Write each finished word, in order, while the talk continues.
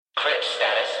Crit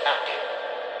status active.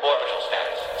 Orbital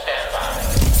status standby.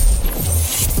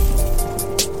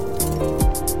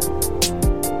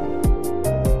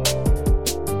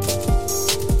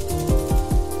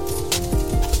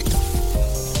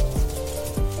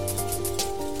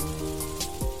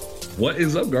 What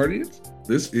is up, Guardians?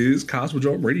 This is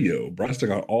Cosmodrome Radio,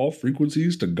 broadcasting on all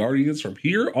frequencies to Guardians from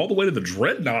here all the way to the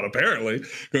Dreadnought, apparently,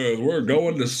 because we're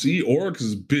going to see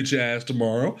Oryx's bitch ass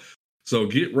tomorrow. So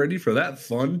get ready for that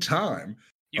fun time.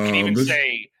 You can even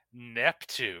say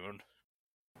Neptune.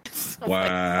 Wow,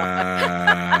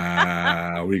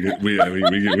 we can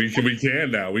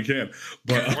now. We can,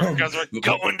 but because we're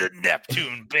going to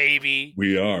Neptune, baby.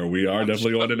 We are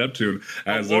definitely going to Neptune.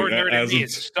 As Lord Nerd and me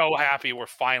is so happy we're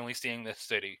finally seeing this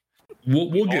city.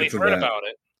 We'll get to heard that. About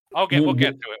it. Okay, we'll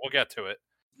get to it. We'll get to it.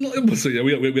 So yeah,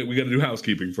 we got to do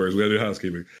housekeeping first. We got to do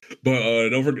housekeeping. But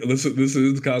don't forget, this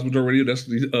is Cosmodrome Radio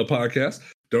Destiny podcast.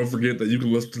 Don't forget that you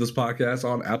can listen to this podcast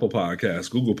on Apple Podcasts,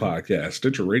 Google Podcasts,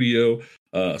 Stitcher Radio,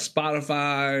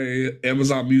 Spotify,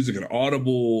 Amazon Music, and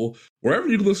Audible. Wherever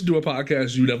you can listen to a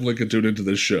podcast, you definitely can tune into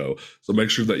this show. So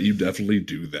make sure that you definitely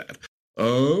do that.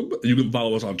 You can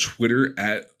follow us on Twitter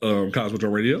at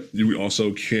Cosmodrome Radio. You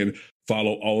also can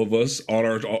follow all of us on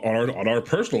our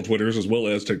personal Twitters as well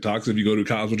as TikToks. If you go to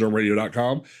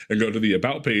cosmodromeradio.com and go to the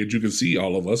About page, you can see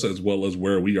all of us as well as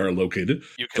where we are located.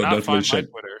 You cannot find my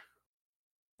Twitter.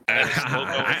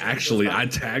 I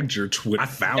tagged your Twitter. I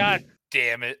found it. God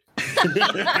damn it. I'm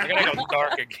gonna go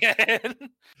dark again.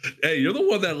 Hey, you're the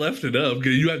one that left it up.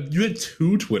 You had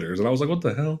two Twitters, and I was like, what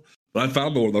the hell? But I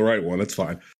found the right one. That's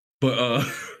fine. But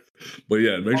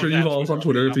yeah, make sure you follow us on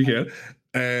Twitter if you can.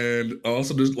 And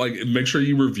also just make sure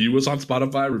you review us on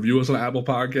Spotify, review us on Apple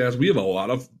Podcasts. We have a lot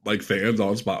of fans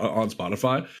on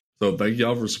Spotify. So thank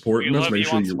y'all for supporting us. Make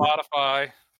sure you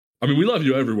Spotify. I mean, we love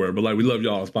you everywhere, but we love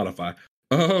y'all on Spotify.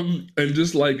 And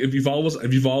just if you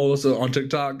follow us on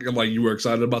TikTok and you were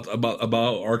excited about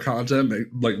our content,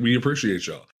 we appreciate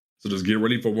y'all. So just get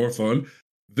ready for more fun.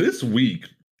 This week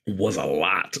was a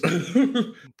lot.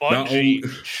 Bungie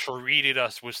treated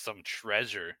us with some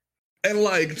treasure. And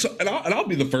I'll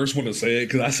be the first one to say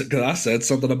it because I said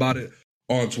something about it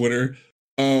on Twitter.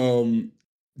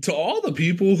 To all the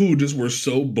people who just were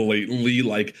so blatantly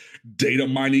data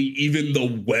mining even the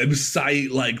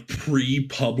website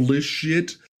pre-published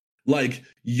shit,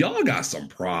 y'all got some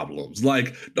problems.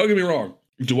 Don't get me wrong.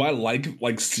 Do I like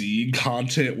seeing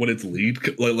content when it's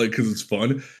leaked because it's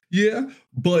fun? Yeah,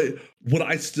 but would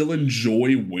I still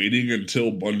enjoy waiting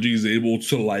until Bungie's able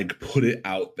to put it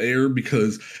out there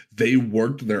because they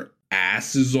worked their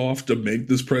asses off to make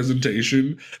this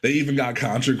presentation? They even got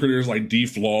content creators like D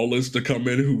Flawless to come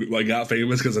in who got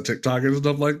famous because of TikTok and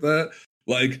stuff like that.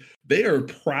 They are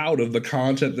proud of the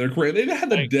content they're creating. They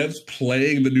had the devs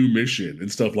playing the new mission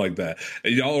and stuff like that,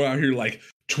 and y'all are out here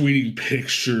tweeting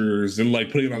pictures and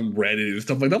putting it on Reddit and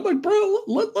stuff like that. I'm like, bro,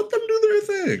 let them do their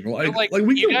thing.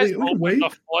 We can wait.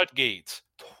 The floodgates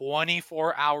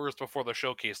 24 hours before the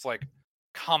showcase.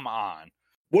 Come on.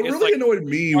 What really annoyed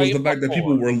me was the fact that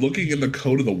people were looking in the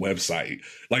code of the website.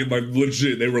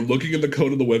 Legit, they were looking in the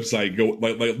code of the website.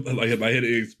 If I hit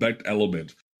expect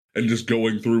element and just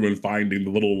going through and finding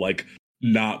the little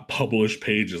not published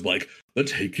pages the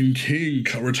Taken King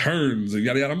returns and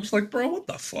yada yada. I'm just bro, what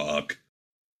the fuck?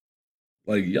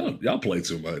 Y'all play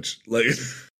too much.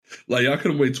 Y'all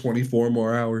couldn't wait 24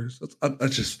 more hours.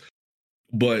 That's just.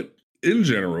 But in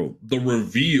general, the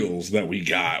reveals that we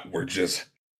got were just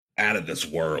out of this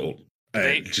world.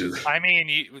 You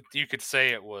could say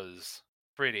it was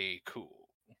pretty cool.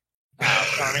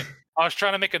 I was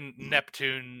trying to make a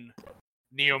Neptune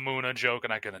Neomuna joke,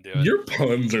 and I couldn't do it. Your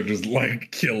puns are just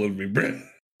killing me, bro.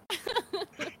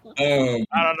 I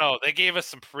don't know. They gave us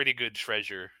some pretty good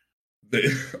treasure.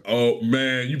 Oh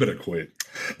man, you better quit.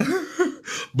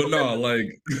 But no,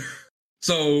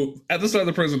 so at the start of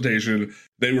the presentation,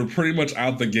 they were pretty much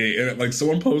out the gate, and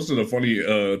someone posted a funny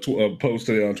post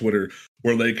today on Twitter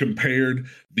where they compared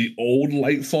the old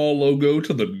Lightfall logo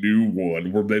to the new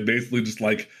one, where they basically just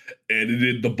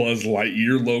edited the Buzz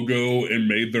Lightyear logo and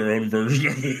made their own version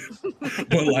of it.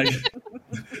 But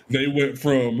they went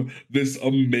from this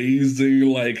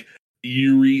amazing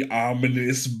eerie,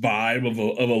 ominous vibe of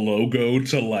a logo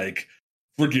to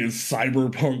freaking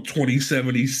Cyberpunk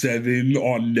 2077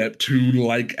 on Neptune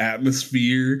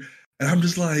atmosphere. And I'm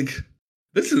just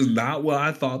this is not what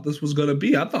I thought this was gonna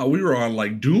be. I thought we were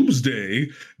on Doomsday,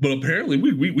 but apparently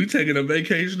we taking a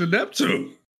vacation to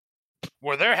Neptune.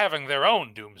 Where they're having their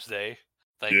own Doomsday,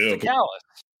 thanks to Callus.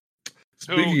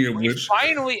 Speaking of which,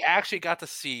 finally actually got to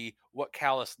see what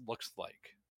Callus looks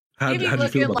like. How do you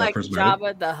feel about that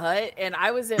Jabba the Hutt, and I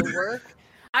was at work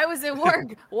I was at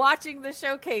work watching the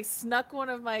showcase, snuck one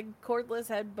of my cordless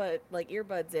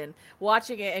earbuds in,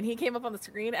 watching it, and he came up on the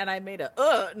screen, and I made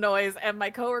a noise, and my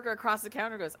coworker across the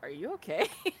counter goes, "Are you okay?"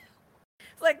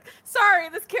 It's like, sorry,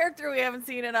 this character we haven't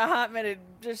seen in a hot minute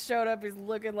just showed up. He's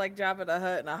looking like Jabba the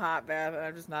Hutt in a hot bath, and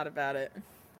I'm just not about it.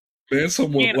 Man,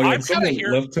 someone left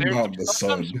him out in the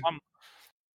sun.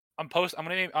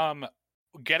 I'm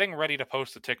getting ready to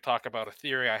post a TikTok about a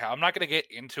theory I have. I'm not gonna get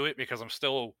into it because I'm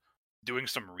still doing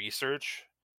some research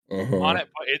on it,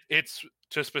 but it's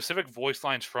to specific voice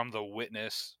lines from the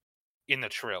witness in the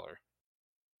trailer.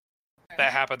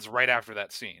 That happens right after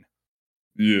that scene.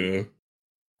 Yeah.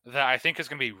 That I think is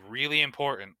going to be really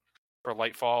important for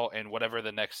Lightfall and whatever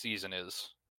the next season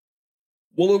is.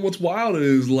 Well, and what's wild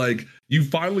is, like, you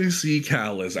finally see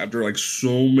Callus after, like,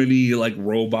 so many, like,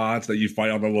 robots that you fight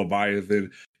on the Leviathan.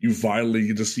 You finally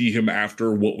get to see him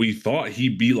after what we thought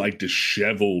he'd be, like,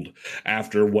 disheveled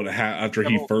after after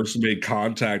he first made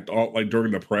contact, like,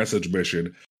 during the Presage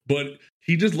mission. But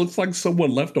he just looks like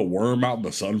someone left a worm out in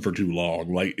the sun for too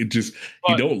long. Like,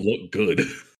 he don't look good.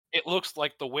 It looks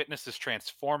like the witness is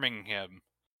transforming him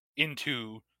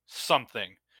into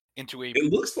something.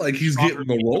 It looks like he's getting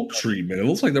the Rogue treatment. It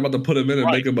looks like they're about to put him in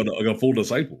and make him a full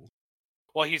disciple.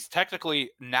 Well, he's technically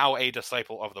now a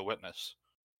disciple of the witness.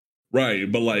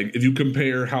 Right, but like if you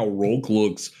compare how Rogue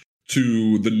looks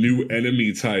to the new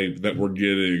enemy type that we're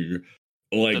getting,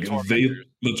 like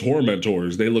the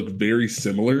Tormentors, they look very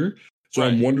similar. So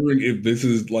I'm wondering if this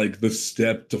is like the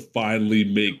step to finally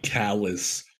make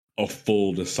Callus a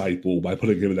full disciple by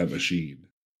putting him in that machine.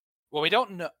 Well, we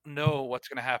don't know what's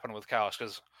going to happen with Callus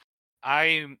because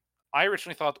I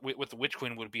originally thought with the Witch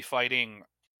Queen would be fighting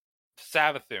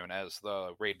Savathun as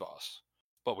the raid boss,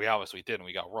 but we obviously didn't.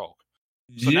 We got Rogue.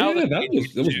 So now that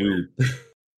was weird.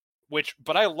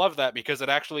 But I love that because it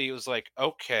actually was like,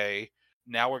 okay,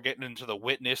 now we're getting into the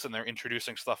witness and they're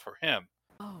introducing stuff for him.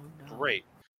 Oh no! Great.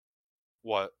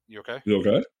 What? You okay? You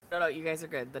okay? No, you guys are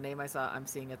good. The name I'm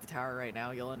seeing at the tower right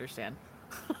now, you'll understand.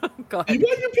 Go ahead.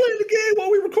 Why are you playing the game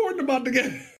while we recording about the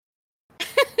game?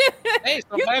 Hey,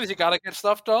 sometimes you gotta get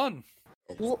stuff done.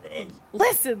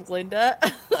 Listen, Linda.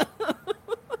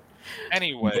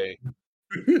 Anyway.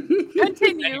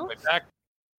 Continue. Anyway, back.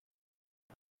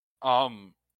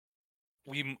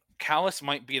 Callus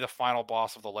might be the final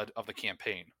boss of the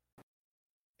campaign.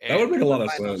 And that would make a lot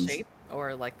of sense. Shape,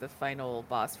 or like the final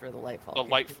boss for the Lightfall. The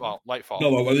Lightfall.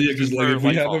 No, because like if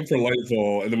we have him for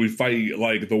Lightfall and then we fight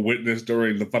like the witness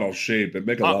during the final shape, it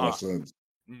make a lot of sense.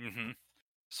 Mm-hmm.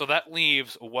 So that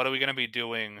leaves what are we going to be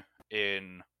doing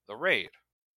in the raid?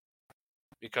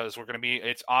 Because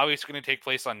it's obviously going to take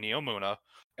place on Neo Muna,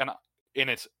 and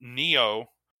it's Neo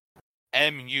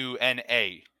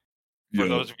Muna. For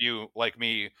those of you like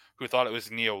me who thought it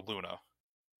was Neo Luna.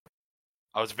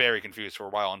 I was very confused for a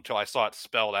while until I saw it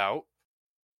spelled out.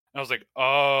 And I was like,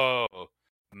 oh,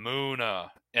 Muna,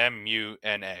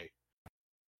 Muna.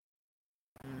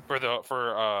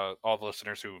 For all the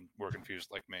listeners who were confused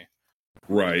like me.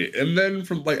 Right. And then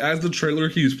from like as the trailer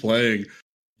keeps playing,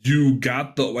 you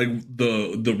got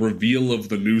the reveal of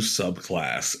the new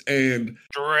subclass. And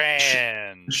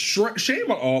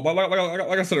shame on all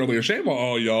like I said earlier, shame on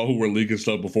all y'all who were leaking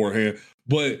stuff beforehand.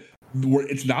 But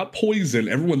it's not poison.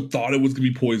 Everyone thought it was gonna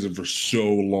be poison for so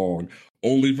long,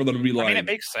 only for them to be like. I mean, it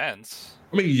makes sense.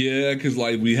 I mean, yeah, because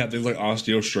like we have things like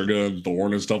Osteo and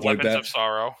Thorn and stuff like that. Weapons of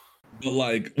Sorrow. But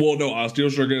like, well, no, Osteo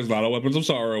is not a Weapons of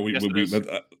Sorrow.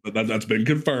 That's been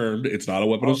confirmed. It's not a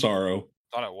Weapon of Sorrow.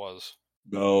 Thought it was.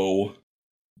 No,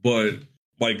 but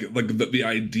like the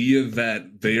idea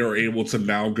that they are able to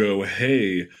now go,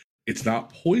 hey, it's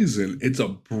not poison. It's a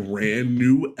brand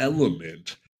new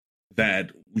element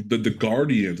that the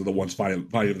Guardians are the ones fighting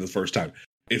for the first time.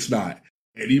 It's not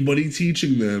anybody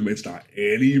teaching them. It's not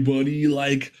anybody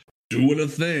like doing a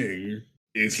thing.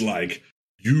 It's like,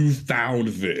 you found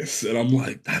this. And I'm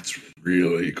like, that's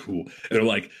really cool.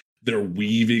 And they're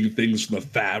weaving things from the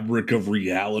fabric of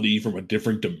reality from a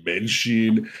different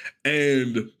dimension.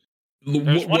 And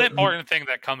there's one important thing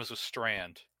that comes with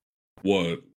Strand.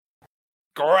 What?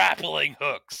 Grappling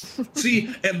hooks.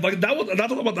 See, and like that's what I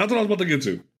was about to get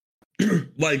to.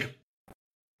 Like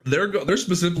they're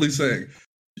specifically saying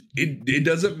it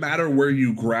doesn't matter where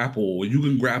you grapple, you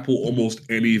can grapple almost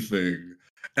anything.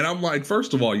 And I'm like,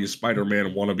 first of all, you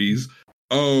Spider-Man wannabes,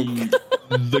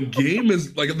 the game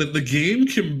is like the game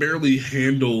can barely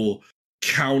handle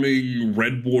counting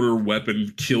red border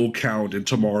weapon kill count in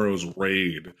tomorrow's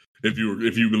raid. If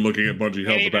you've been looking at Bungie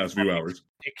Health the past few hours,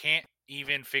 it can't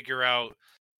even figure out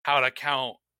how to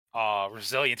count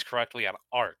resilience correctly at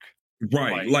Arc.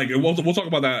 Right. Like we'll talk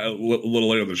about that a little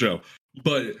later in the show.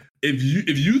 But if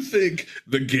you think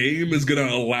the game is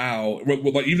gonna allow,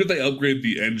 like even if they upgrade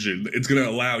the engine, it's gonna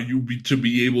allow you to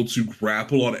be able to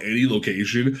grapple on any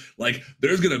location. Like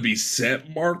there's gonna be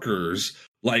set markers,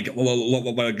 like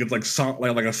it's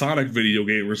like a Sonic video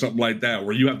game or something like that,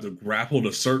 where you have to grapple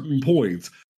to certain points.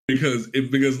 Because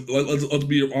let's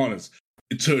be honest,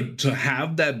 to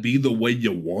have that be the way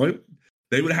you want,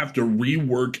 they would have to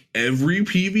rework every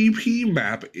PvP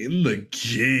map in the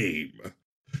game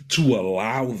to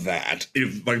allow that.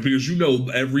 If like, because you know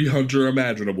every hunter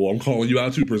imaginable, I'm calling you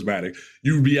out too prismatic,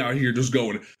 you'd be out here just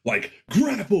going like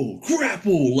grapple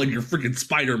like you're freaking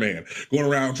Spider-Man going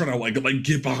around trying to like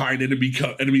get behind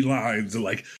enemy lines and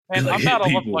like, and like I'm not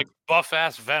look like buff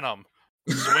ass Venom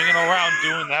swinging around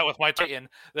doing that with my Titan.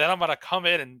 Then I'm gonna come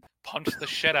in and punch the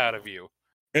shit out of you.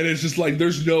 And it's just like,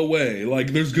 there's no way.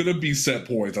 Like, there's gonna be set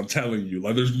points. I'm telling you.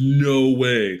 Like, there's no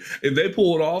way. If they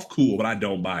pull it off, cool. But I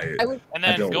don't buy it. And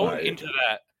then going into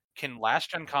that, can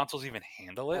last gen consoles even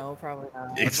handle it? No, probably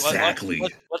not. Exactly.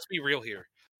 Let's be real here.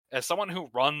 As someone who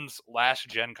runs last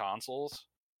gen consoles,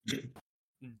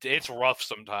 it's rough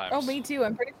sometimes. Oh, me too.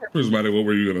 I'm pretty sure. Prismatic, what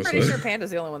were you gonna say? Pretty sure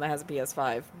Panda's the only one that has a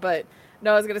PS5. But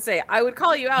no, I was gonna say I would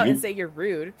call you out and say you're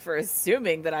rude for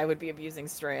assuming that I would be abusing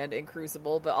Strand in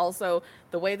Crucible. But also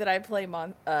the way that I play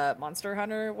Monster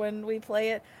Hunter when we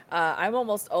play it, I'm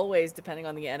almost always, depending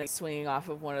on the enemy, swinging off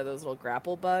of one of those little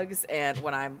grapple bugs, and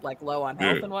when I'm like low on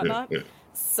health and whatnot.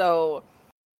 So,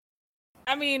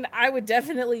 I mean, I would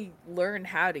definitely learn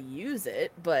how to use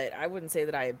it, but I wouldn't say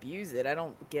that I abuse it. I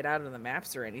don't get out of the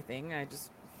maps or anything. I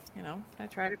just, I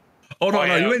try to. Oh, no,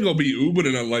 you ain't gonna be Ubering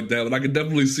or nothing like that, but I can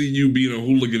definitely see you being a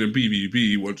hooligan in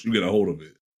PvP once you get a hold of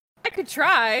it. I could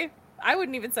try. I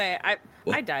wouldn't even say I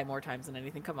die more times than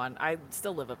anything. Come on, I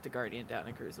still live up to Guardian down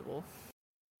in Crucible.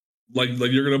 Like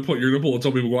you're gonna pull a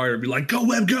Tobey Maguire and be like, "Go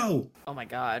Web, go!" Oh my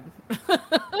god.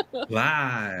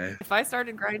 Lie. If I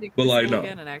started grinding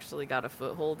again and actually got a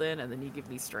foothold in, and then you give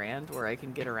me Strand where I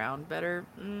can get around better,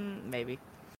 maybe.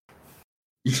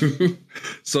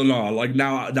 So no, like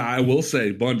now I will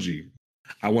say, Bungie,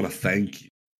 I want to thank you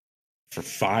for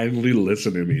finally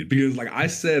listening to me, because like I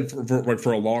said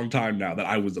for a long time now that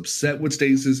I was upset with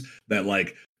Stasis, that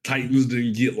like Titans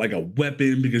didn't get like a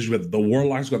weapon because you had the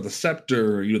Warlocks got the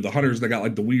scepter, you had the Hunters that got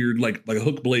like the weird like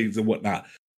hook blades and whatnot.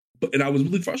 And I was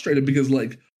really frustrated because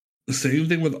like the same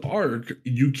thing with Arc,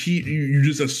 you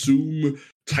just assume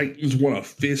Titans want a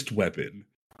fist weapon.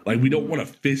 Like we don't want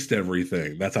to fist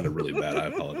everything. That sounded really bad. I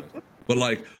apologize. But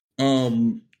like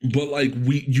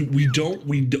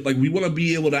we want to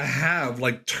be able to have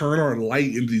like turn our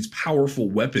light into these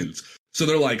powerful weapons. So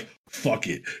they're like, fuck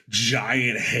it,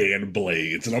 giant hand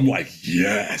blades. And I'm like,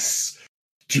 yes,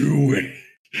 do it.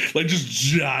 Like just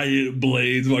giant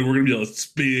blades. Like we're gonna be able to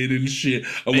spin and shit.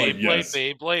 I'm like, yes.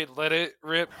 Beyblade, let it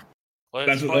rip.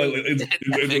 It's literally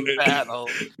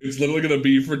gonna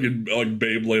be freaking like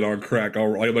Beyblade on crack,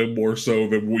 like more so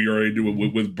than we already do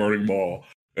with Burning Ball.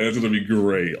 And it's gonna be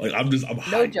great. Like I'm hyped.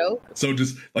 No joke. So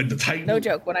just like the Titan. No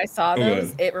joke. When I saw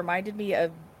those, it reminded me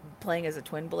of playing as a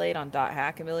twin blade on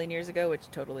 .hack a million years ago,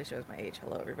 which totally shows my age.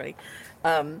 Hello, everybody.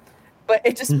 But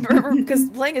it just because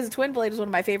playing as a twin blade is one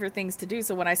of my favorite things to do.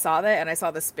 So when I saw that and I saw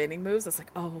the spinning moves, I was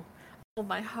like, oh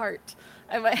my heart.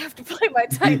 I might have to play my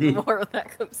Titan more when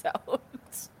that comes out.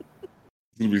 It's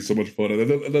gonna be so much fun.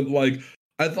 And then like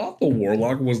I thought the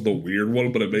Warlock was the weird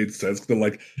one, but it made sense because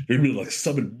like you're gonna be like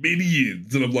summon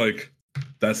minions, and I'm like,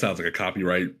 that sounds like a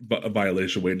copyright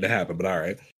violation waiting to happen. But all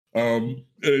right. And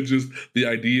it's just the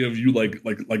idea of you like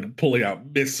pulling out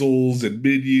missiles and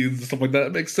minions and stuff like that.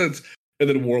 It makes sense. And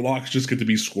then Warlocks just get to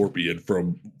be Scorpion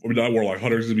not Warlock,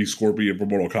 Hunters to be Scorpion from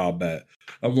Mortal Kombat.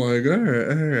 I'm like, all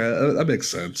right, that makes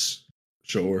sense.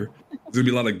 Sure. There's gonna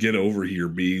be a lot of get over here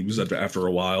memes after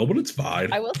a while, but it's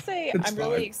fine. I will say I'm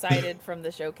really excited from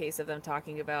the showcase of them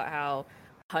talking about how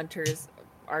Hunters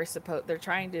are they're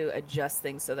trying to adjust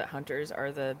things so that Hunters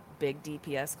are the big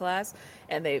DPS class.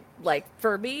 And they, like,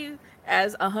 for me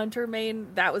as a Hunter main,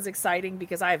 that was exciting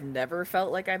because I've never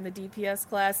felt like I'm the DPS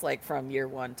class, like from year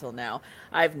one till now.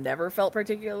 I've never felt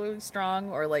particularly strong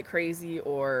or like crazy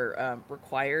or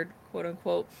required, quote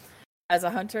unquote, as a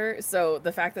Hunter. So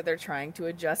the fact that they're trying to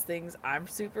adjust things, I'm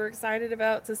super excited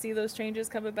about to see those changes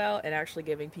come about and actually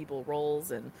giving people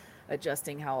roles and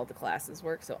adjusting how all the classes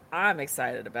work. So I'm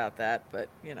excited about that, but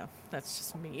that's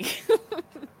just me.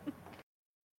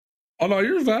 Oh no,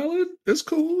 you're valid. It's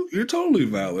cool. You're totally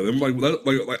valid. And what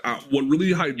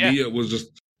really hyped me up was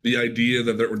just the idea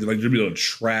that they're like you'd be able to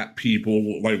trap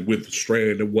people like with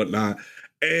Strand and whatnot.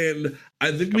 And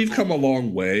I think we've come a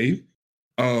long way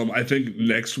I think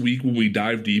next week when we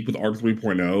dive deep with Arc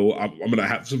 3.0, I'm going to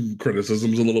have some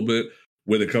criticisms a little bit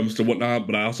when it comes to whatnot,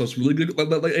 but I also have some really good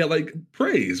like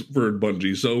praise for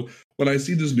Bungie. So when I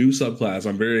see this new subclass,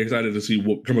 I'm very excited to see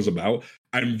what comes about.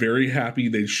 I'm very happy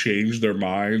they changed their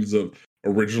minds of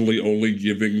originally only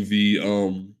giving the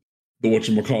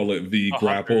whatchamacallit, the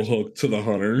grapple hunters. hook to the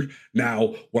hunter.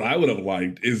 Now, what I would have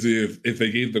liked is if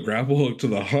they gave the grapple hook to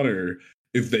the hunter,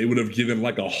 if they would have given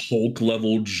like a Hulk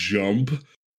level jump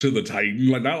to the Titan,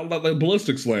 like not like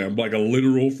ballistic slam, like a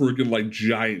literal freaking like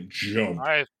giant jump.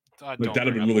 I Like don't that'd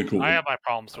have bring been up- really cool. I have my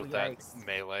problems Oh, with that yikes.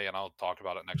 melee, and I'll talk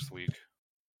about it next week.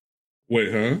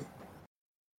 Wait, huh?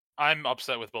 I'm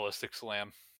upset with ballistic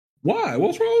slam Why?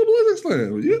 What's wrong with ballistic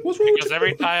slam? Yeah, what's wrong because with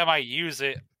every time I use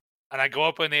it and I go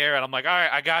up in the air and I'm like, all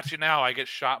right, I got you now. I get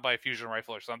shot by a fusion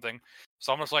rifle or something.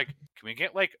 So I'm just like, can we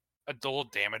get like a dual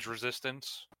damage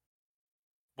resistance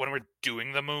when we're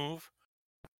doing the move?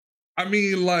 I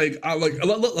mean, like, I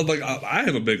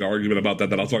have a big argument about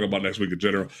that I'll talk about next week in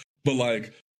general. But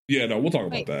like, yeah, no, we'll talk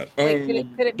about Wait, that. like, could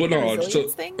it be but the no,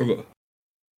 resilience thing?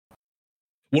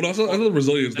 Well, also the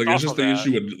resilience thing. It's also just the that.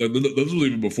 issue. This was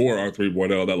even before R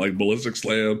 3.0. That like ballistic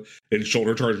slam and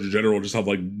shoulder charge in general just have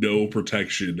like no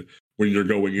protection when you're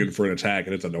going in for an attack,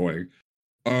 and it's annoying.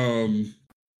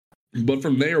 But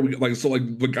from there, we like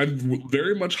I'm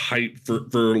very much hyped for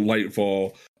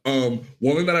Lightfall.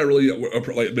 One thing that I really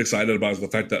am excited about is the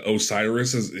fact that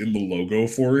Osiris is in the logo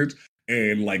for it,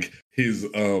 and like his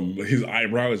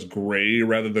eyebrow is gray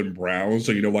rather than brown,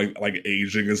 so you know like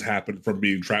aging has happened from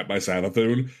being trapped by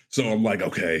Savathun. So I'm like,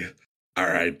 okay, all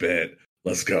right, bet,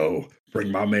 let's go,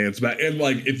 bring my man's back. And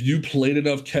like, if you played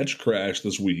enough Catch Crash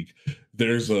this week,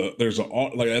 there's a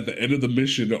like at the end of the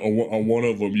mission on one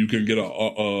of them, you can get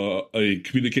a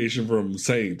communication from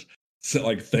Saint,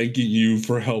 like thanking you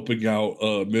for helping out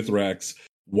Mithrax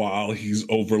while he's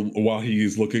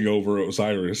looking over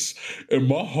Osiris. And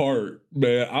my heart,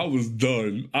 man, I was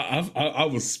done. I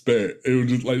was spent. It was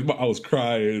just like I was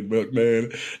crying, but man,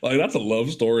 like that's a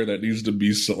love story that needs to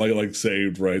be like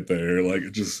saved right there. Like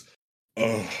it just,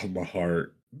 oh, my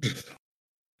heart.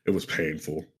 It was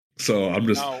painful. So I'm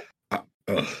just. Now,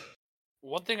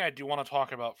 one thing I do want to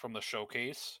talk about from the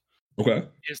showcase Okay.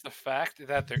 is the fact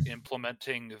that they're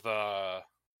implementing the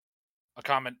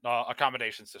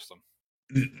accommodation system.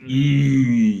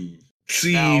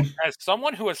 See, now, as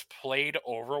someone who has played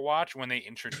Overwatch when they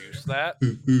introduced that,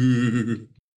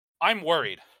 I'm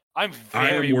worried. I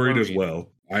am worried as well.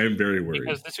 I am very worried.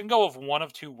 Because this can go of one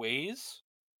of two ways.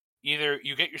 Either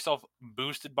you get yourself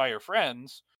boosted by your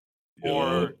friends,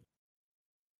 or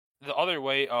the other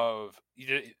way of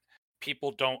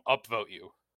people don't upvote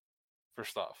you for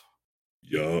stuff.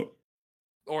 Yup.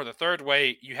 Or the third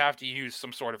way, you have to use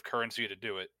some sort of currency to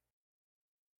do it.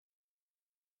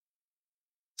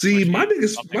 See, my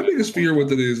biggest fear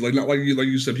with it is like not like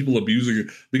you said, people abusing it,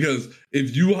 because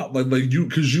if you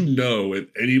because you know if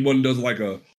anyone does like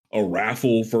a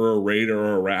raffle for a raid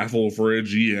or a raffle for a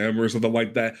GM or something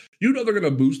like that, you know they're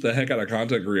gonna boost the heck out of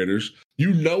content creators.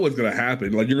 You know it's gonna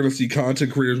happen. Like you're gonna see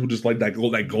content creators with just like that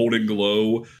golden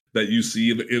glow that you see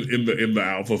in the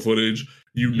alpha footage.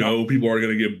 You know people are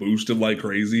gonna get boosted like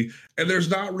crazy, and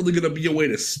there's not really gonna be a way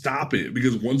to stop it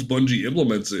because once Bungie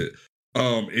implements it,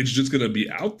 it's just gonna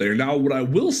be out there. Now, what I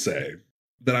will say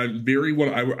that I very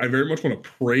much want to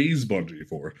praise Bungie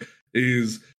for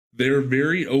is they're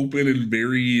very open and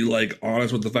very like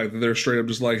honest with the fact that they're straight up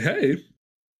just like, hey,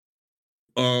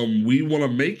 we want to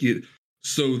make it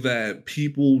so that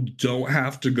people don't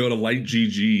have to go to Light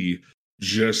GG,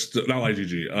 not Light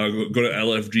GG, go to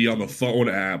LFG on the phone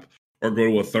app or go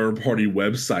to a third party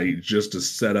website just to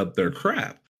set up their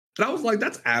crap. And I was like,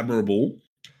 that's admirable,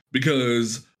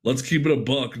 because let's keep it a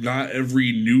buck. Not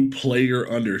every new player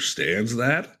understands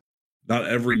that. Not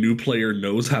every new player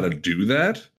knows how to do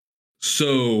that.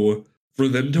 So for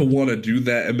them to want to do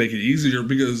that and make it easier,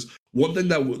 because one thing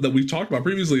that we've talked about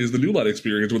previously is the New Light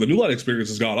experience, where the New Light experience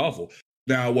is god awful.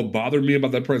 Now, what bothered me about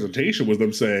that presentation was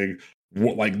them saying, they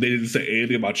didn't say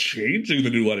anything about changing the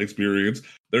New Light experience.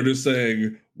 They're just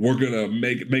saying, we're going to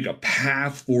make a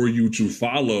path for you to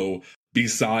follow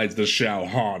besides the Shao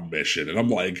Han mission. And I'm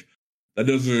like, that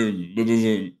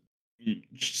doesn't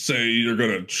say you're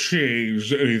gonna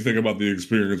change anything about the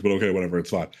experience, but okay, whatever,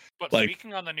 it's fine. But like,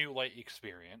 speaking on the New Light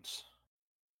experience,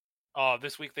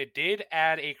 this week they did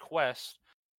add a quest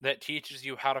that teaches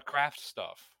you how to craft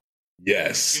stuff.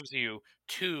 Yes. It gives you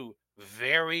 2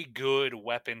 very good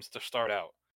weapons to start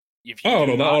out. If you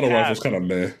that auto rifle's kind of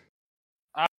meh.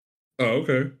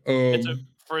 Okay.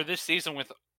 For this season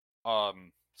with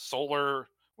Solar,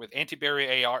 with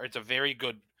anti-barrier AR, it's a very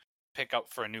good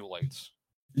pickup for New Lights.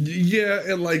 Yeah,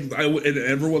 and like and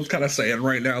everyone's kind of saying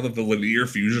right now that the linear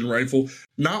fusion rifle,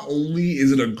 not only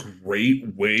is it a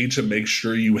great way to make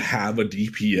sure you have a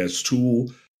DPS tool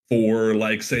for,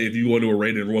 like, say if you go into a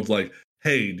raid and everyone's like,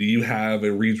 hey, do you have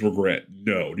a Reed's Regret?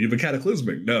 No. Do you have a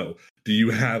Cataclysmic? No. Do you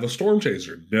have a Storm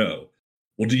Chaser? No.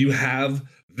 Well, do you have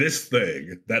this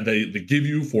thing that they give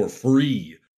you for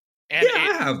free? And yeah,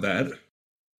 I have that.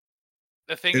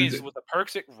 The thing is, with the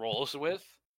perks it rolls with,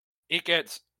 it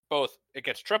gets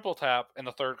triple tap in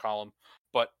the third column,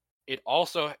 but it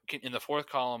also in the fourth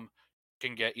column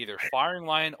can get either Firing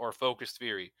Line or Focused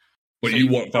Fury. But so you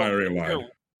want Firing Line.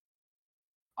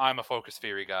 I'm a Focused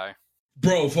Fury guy.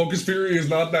 Bro, Focused Fury is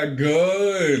not that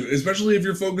good, especially if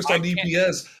you're focused on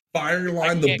DPS. Firing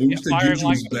Line, the boost it gives you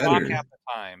is better. Half the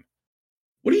time.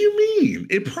 What do you mean?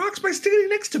 It procs by standing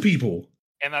next to people.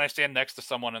 And then I stand next to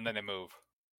someone and then they move.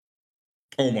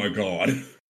 Oh my god.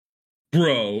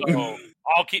 Bro. So,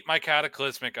 I'll keep my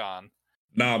Cataclysmic on.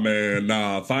 Nah, man,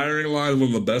 nah. Firing Line is one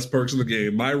of the best perks in the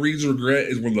game. My Reed's Regret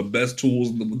is one of the best tools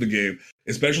in the game,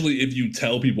 especially if you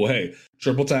tell people, hey,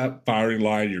 triple tap, Firing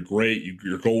Line, you're great,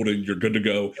 you're golden, you're good to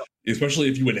go. Yep. Especially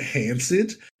if you enhance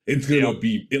it, it's gonna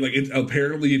be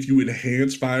apparently if you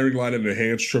enhance Firing Line and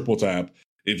enhance triple tap,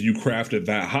 if you craft it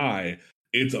that high,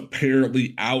 it's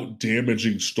apparently out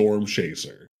damaging Storm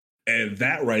Chaser. And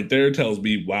that right there tells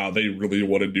me, wow, they really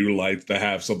want to do lights to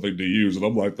have something to use. And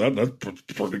I'm like, that's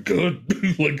pretty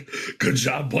good. Like, good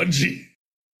job, Bungie.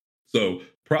 So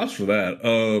props for that.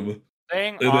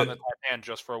 Staying on the Titanic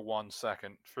just for 1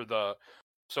 second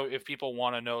so if people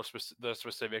want to know the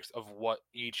specifics of what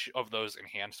each of those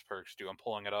enhanced perks do, I'm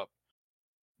pulling it up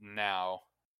now.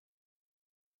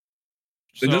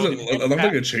 It doesn't. I don't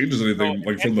think it changes anything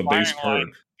from the base perk.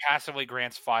 Passively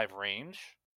grants 5 range.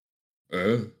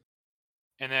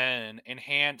 And then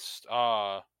enhanced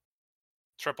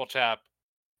triple tap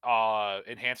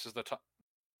enhances the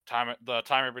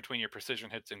timer between your precision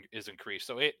hits is increased.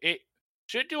 So it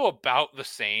should do about the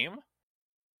same.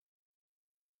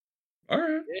 All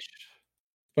right.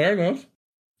 Fair enough.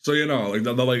 So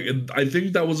I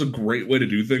think that was a great way to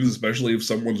do things, especially if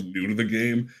someone's new to the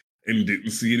game and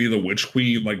didn't see any of the Witch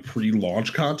Queen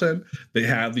pre-launch content. They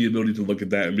have the ability to look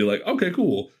at that and be like, okay,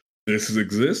 cool. This is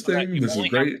existing. This is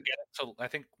great. Have to get it to, I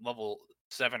think, level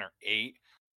 7 or 8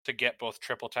 to get both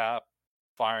triple tap,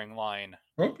 Firing Line,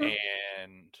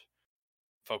 and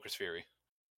Focus Fury.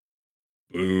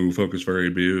 Boo, Focus Fury,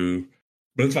 boo.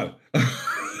 But it's fine.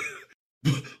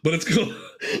 But it's cool.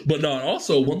 But no,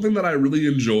 also, one thing that I really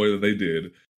enjoy that they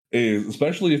did is,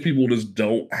 especially if people just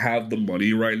don't have the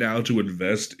money right now to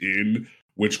invest in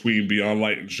Witch Queen, Beyond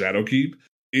Light, and Shadowkeep,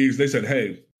 is they said,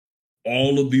 hey,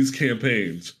 all of these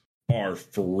campaigns are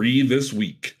free this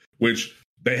week, which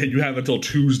you have until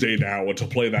Tuesday now to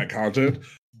play that content,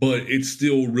 but it's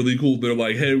still really cool. They're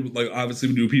like, hey, obviously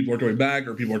new people are coming back,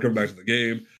 or people are coming back to the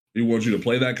game. We want you to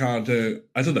play that content.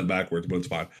 I said that backwards, but it's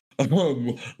fine. They're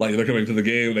coming to the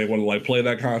game, they want to play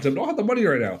that content. Don't have the money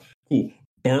right now. Cool.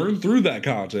 Burn through that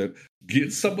content,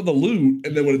 get some of the loot,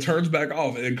 and then when it turns back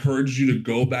off, it encourages you to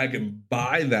go back and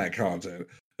buy that content.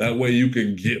 That way you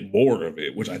can get more of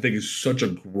it, which I think is such a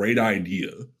great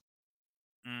idea.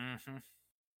 Mm-hmm.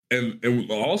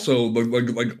 And also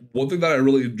like one thing that I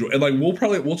really enjoy, and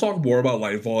we'll talk more about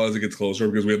Lightfall as it gets closer,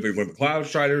 because we have things like the Cloud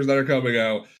Striders that are coming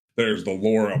out. There's the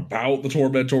lore about the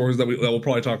Tormentors that we'll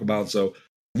probably talk about. So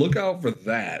look out for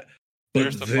that. But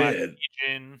there's the Black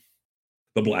Legion.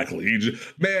 The Black Legion.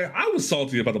 Man, I was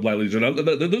salty about the Black Legion.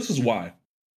 This is why.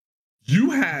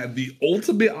 You had the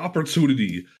ultimate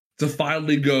opportunity to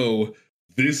finally go,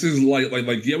 this is like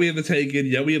yeah, we have the Taken,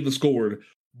 yeah, we have the Scorn,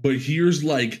 but here's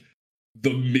the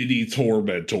mini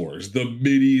Tormentors, the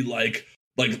mini like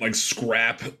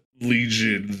scrap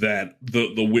legion that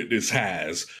the Witness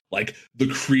has, like the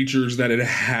creatures that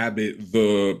inhabit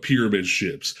the pyramid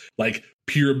ships, like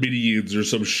Pyramidians or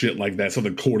some shit like that,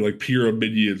 something core like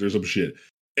Pyramidians or some shit.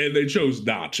 And they chose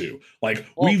not to.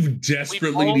 We've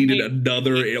desperately needed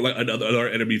another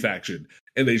enemy faction,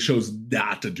 and they chose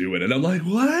not to do it. And I'm like,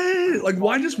 what?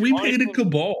 Why just repainted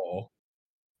Cabal?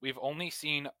 We've only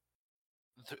seen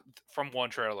from one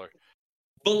trailer,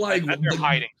 but they're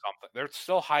hiding something. They're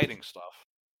still hiding stuff.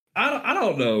 I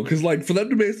don't know, because for them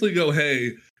to basically go,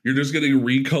 hey, you're just getting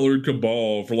recolored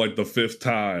Cabal for the 5th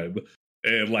time.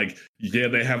 And yeah,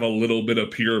 they have a little bit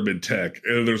of pyramid tech,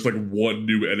 and there's one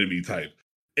new enemy type.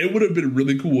 It would have been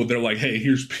really cool if they're like, hey,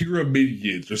 here's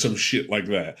Pyramidians or some shit like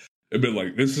that. It'd been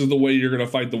like, this is the way you're gonna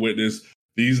fight the Witness.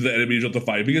 These are the enemies you have to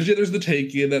fight. Because yeah, there's the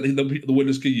Taken that the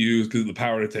Witness can use because of the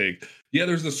power to take. Yeah,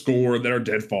 there's the Scorn that are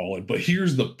Deadfallen, but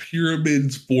here's the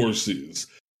Pyramid's forces.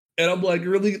 And I'm like,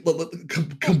 really?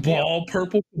 Cabal,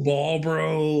 purple Cabal,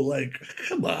 bro? Like,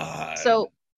 come on.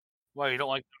 So, Why, you don't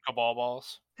like Cabal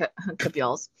balls?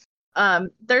 Cabals.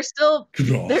 There's still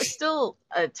Cabal.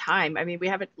 a time. I mean,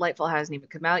 Lightfall hasn't even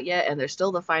come out yet, and there's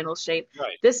still the final shape.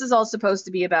 Right. This is all supposed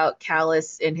to be about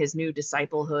Callus and his new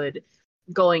disciplehood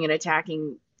going and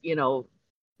attacking, Neomuna,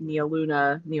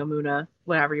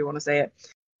 whatever you want to say it.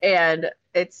 And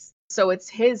it's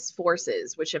his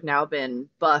forces, which have now been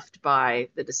buffed by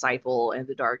the Disciple and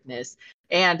the Darkness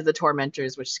and the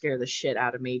Tormentors, which scare the shit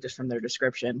out of me just from their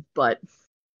description. But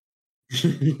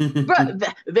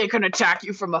they can attack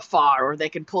you from afar, or they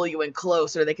can pull you in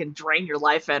close, or they can drain your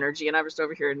life energy. And I'm just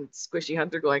over here in Squishy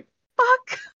Hunter going,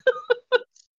 fuck.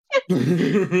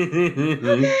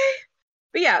 Okay.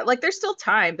 But yeah, like there's still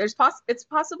time. It's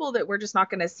possible that we're just not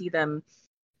going to see them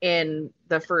in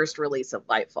the first release of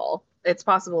Lightfall. It's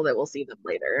possible that we'll see them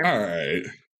later. All right.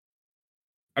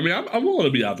 I mean, I'm willing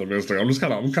to be optimistic.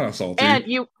 I'm kind of salty, and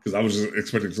because I was just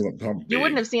expecting something. You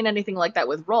wouldn't have seen anything like that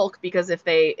with Rolk, because if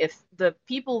the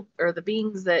people or the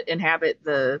beings that inhabit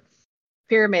the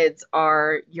pyramids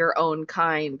are your own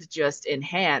kind, just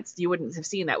enhanced, you wouldn't have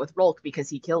seen that with Rolk because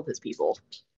he killed his people.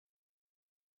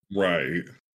 Right.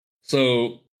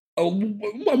 So I'm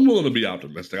willing to be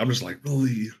optimistic. I'm just like,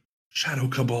 really, Shadow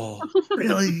Cabal,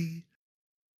 really,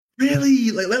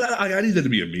 really? Like I need that to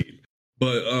be a meme.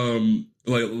 But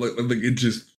like it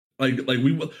just like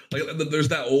there's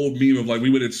that old meme of like, we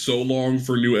waited so long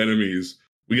for new enemies,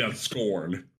 we got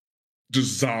Scorn,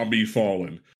 just zombie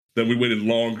fallen. Then we waited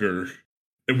longer,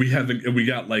 and we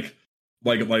got like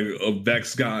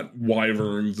Vex got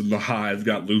Wyverns, and the Hive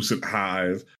got Lucent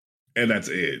Hive, and that's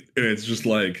it. And it's just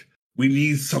like, we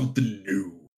need something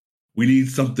new. We need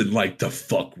something like to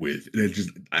fuck with, and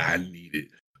I need it.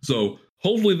 So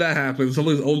hopefully that happens.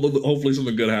 Hopefully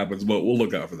something good happens, but we'll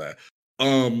look out for that.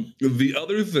 The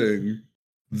other thing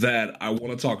that I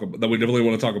want to talk about, that we definitely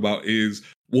want to talk about, is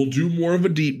we'll do more of a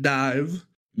deep dive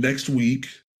next week.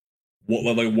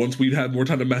 Like once we've had more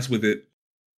time to mess with it.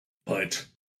 But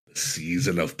the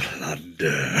Season of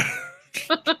Plunder.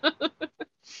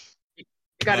 You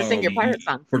gotta sing your pirate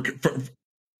song.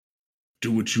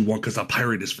 Do what you want, because a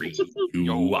pirate is free.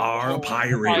 You are a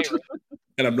pirate.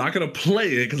 And I'm not going to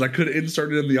play it because I could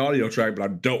insert it in the audio track, but I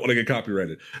don't want to get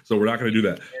copyrighted. So we're not going to do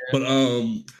that.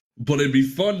 But it'd be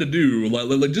fun to do.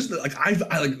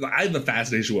 I have a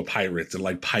fascination with pirates and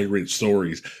like pirate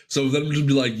stories. So then just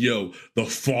be like, yo, the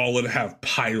Fallen have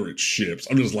pirate ships.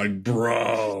 I'm just like,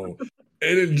 bro.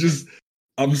 And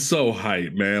I'm so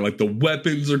hyped, man. Like, the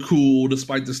weapons are cool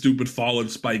despite the stupid Fallen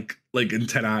spike like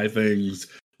antennae things.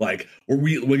 Like,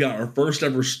 we got our first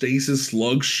ever stasis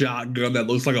slug shotgun that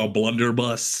looks like a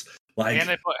blunderbuss. Like, and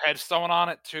they put headstone on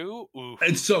it too. Oof.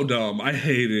 It's so dumb. I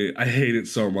hate it. I hate it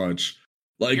so much.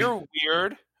 Like, you're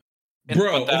weird,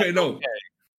 bro. Okay, no,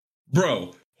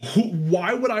 bro.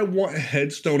 Why would I want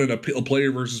headstone in a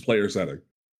player versus player setting?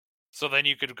 So then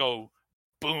you could go,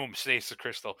 boom, stasis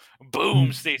crystal,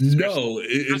 boom, stasis crystal. No,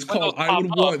 it's called I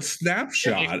would want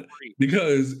snapshot,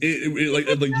 because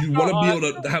it like you want to be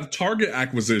able to have target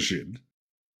acquisition.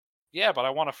 Yeah, but I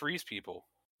want to freeze people.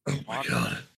 Oh my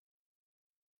god.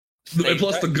 And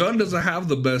plus, the gun doesn't have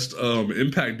the best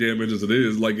impact damage as it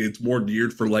is. Like, it's more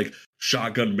geared for like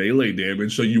shotgun melee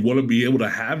damage, so you want to be able to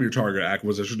have your target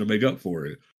acquisition to make up for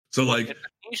it. So like, it's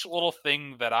a niche little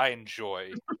thing that I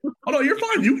enjoy. Oh no, you're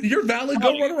fine. You're valid.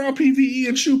 Go run around PvE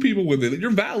and shoot people with it.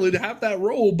 You're valid. Have that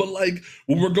role, but like,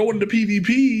 when we're going to PvP,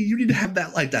 you need to have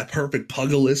that perfect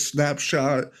Pugilist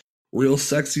snapshot, real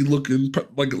sexy looking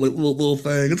like little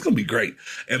thing. It's gonna be great.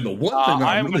 And the one thing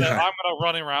I'm gonna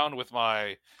run around with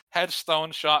my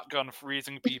headstone shotgun,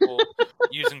 freezing people,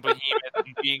 using Behemoth,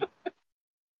 and being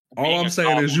all I'm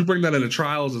saying is, you bring that into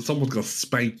trials and someone's gonna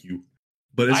spank you.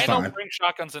 But it's fine. I don't bring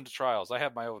shotguns into trials. I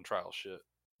have my own trial shit.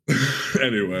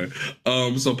 Anyway,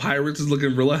 so Pirates is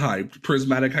looking really hyped.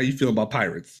 Prismatic, how you feel about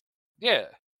Pirates? Yeah,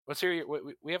 let's hear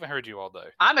you. We haven't heard you all day.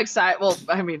 I'm excited. Well,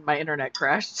 I mean, my internet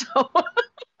crashed, so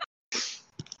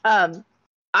I'm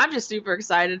just super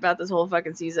excited about this whole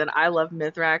fucking season. I love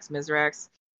Mithrax.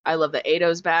 I love that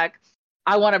Ado's back.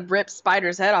 I want to rip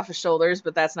Spider's head off his shoulders,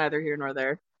 but that's neither here nor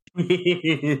there.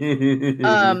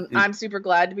 I'm super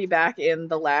glad to be back in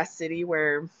the last city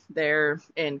where they're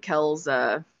in Kel's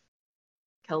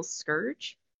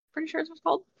Scourge, pretty sure it's what's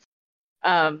called.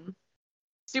 I'm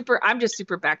just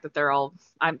super back that they're all.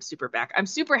 I'm super back. I'm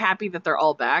super happy that they're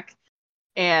all back,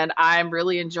 and I'm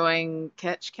really enjoying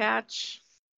Catch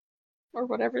or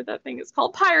whatever that thing is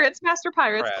called. Master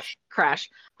Pirates, Crash.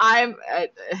 I'm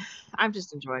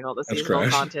just enjoying all the seasonal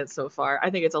content so far. I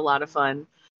think it's a lot of fun.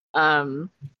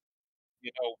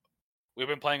 we've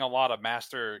been playing a lot of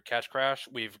Master Catch Crash.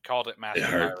 We've called it It Master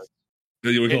hurts. Pirates.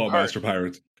 We It call it hurts. Master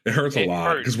Pirates. It hurts a It lot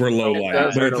hurts because we're low so light,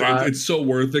 does but hurt a lot. it's so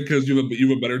worth it because you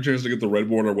have a better chance to get the red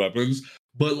border weapons.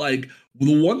 But like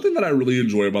the one thing that I really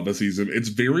enjoy about the season, it's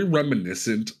very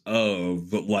reminiscent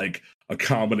of like a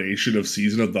combination of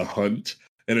Season of the Hunt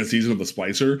and a Season of the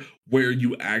Splicer, where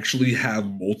you actually have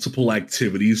multiple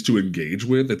activities to engage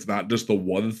with. It's not just the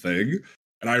one thing,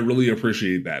 and I really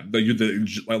appreciate that.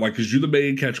 Because you're the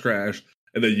main Catch Crash.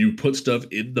 And then you put stuff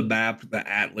in the map, the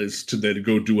atlas, to then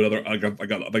go do another. I can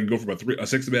go from a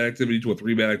 6-man activity to a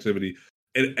 3-man activity,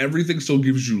 and everything still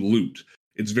gives you loot.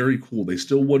 It's very cool. They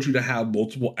still want you to have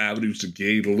multiple avenues to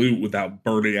gain loot without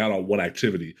burning out on one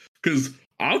activity. Because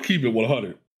I'll keep it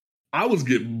 100. I was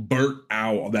getting burnt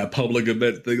out on that public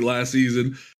event thing last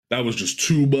season. That was just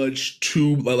too much.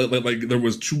 Like there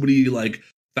was too many like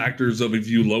factors of if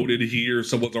you loaded here,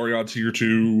 someone's already on tier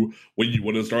 2, when you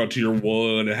want to start on tier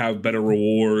 1 and have better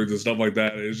rewards and stuff like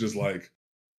that. It's just like,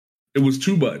 it was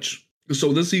too much.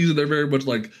 So this season, they're very much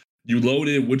like, you load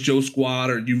in with your squad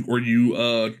or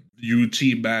you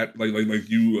team bat, like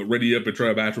you ready up and try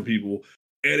to match with people.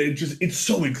 And it's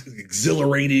so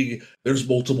exhilarating. There's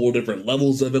multiple different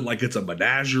levels of it, like it's a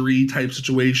menagerie type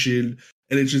situation.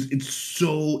 And it's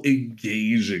so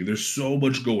engaging. There's so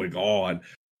much going on.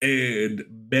 And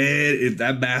man, if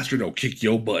that bastard will kick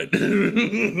your butt.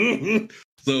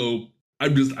 So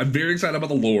I'm very excited about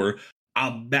the lore.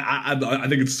 I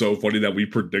think it's so funny that we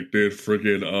predicted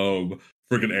freaking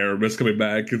Aramis coming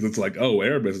back, because it's like, oh,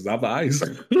 Aramis is out the ice.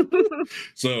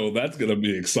 So that's gonna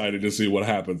be exciting to see what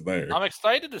happens there. I'm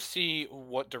excited to see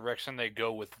what direction they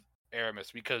go with Aramis,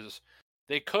 because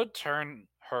they could turn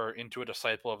her into a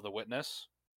disciple of the Witness.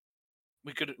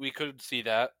 We could see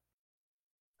that.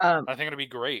 I think it'd be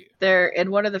great. There, in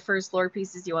one of the first lore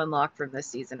pieces you unlock from this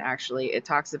season, actually, it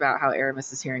talks about how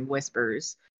Aramis is hearing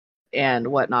whispers and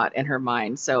whatnot in her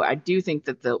mind. So I do think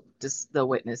that the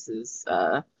Witness is,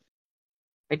 I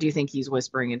do think he's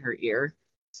whispering in her ear.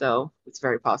 So it's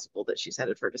very possible that she's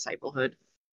headed for disciplehood.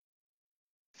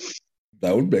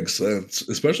 That would make sense,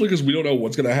 especially because we don't know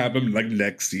what's going to happen like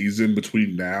next season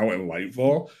between now and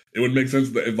Lightfall. It would make sense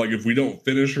that if we don't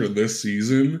finish her this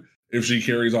season, if she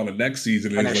carries on to next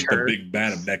season, and is like the big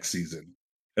bad of next season,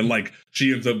 and like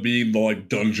she ends up being the like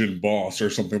dungeon boss or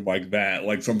something like that,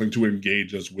 like something to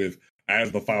engage us with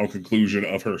as the final conclusion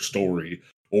of her story,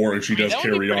 or if she does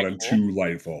carry on into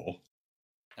Lightfall.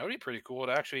 That would be pretty cool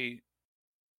to actually,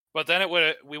 but then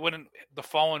the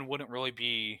Fallen wouldn't really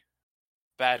be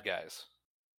bad guys.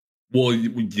 Well,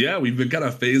 yeah, we've been kind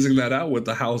of phasing that out with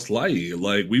the House Light.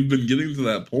 Like, we've been getting to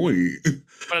that point.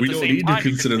 We don't need to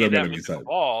consider them enemy type.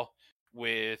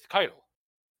 With Kaido.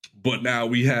 But now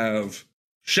we have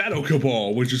Shadow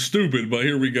Cabal, which is stupid, but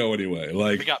here we go anyway.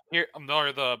 Like, we got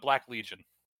the Black Legion.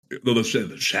 No, the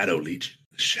Shadow Legion.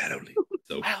 The Shadow Legion.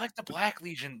 So, I like the Black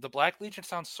Legion. The Black Legion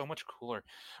sounds so much cooler.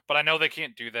 But I know they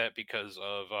can't do that because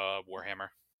of Warhammer.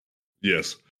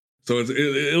 Yes. So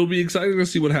it'll be exciting to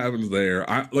see what happens there.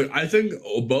 I think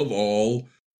above all,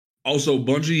 also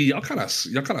Bungie, y'all kind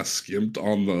of skimped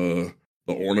on the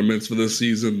ornaments for this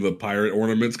season, the pirate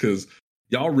ornaments, because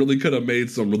y'all really could have made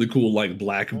some really cool like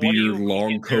Blackbeard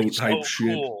long coat type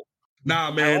shit. Cool. Nah,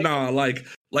 man, like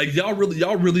y'all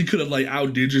really could have like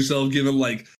outdid yourself, giving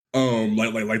like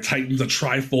Titans a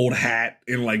trifold hat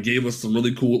and like gave us some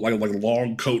really cool like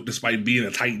long coat despite being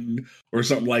a Titan or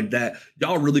something like that.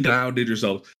 Y'all really kind of outdid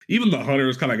yourself. Even the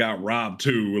hunters kind of got robbed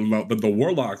too. But the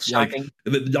warlocks, shocking.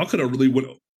 Like y'all could have really went.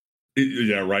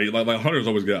 Yeah, right. Like hunters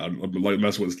always get like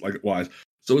mess with like wise.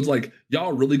 So it's like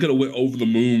y'all really could have went over the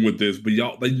moon with this. But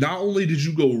y'all, like, not only did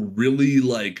you go really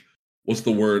like what's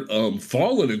the word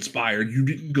Fallen inspired, you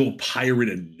didn't go pirate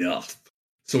enough.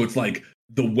 So it's like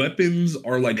the weapons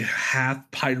are like half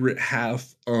pirate,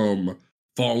 half Fallen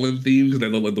themed, because they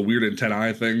look like the weird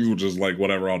antennae things, which is like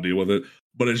whatever, I'll deal with it.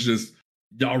 But it's just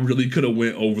y'all really could have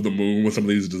went over the moon with some of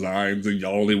these designs, and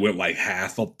y'all only went like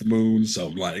half up the moon. So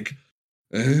I'm like,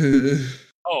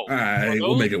 all right,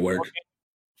 we'll make it work.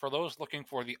 For those looking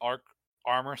for the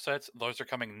armor sets, those are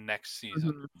coming next season.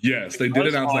 Mm-hmm. Yes, they did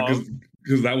announce that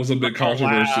because that was a big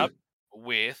controversy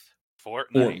with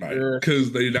Fortnite.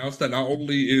 Because they announced that not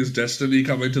only is Destiny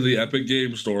coming to the Epic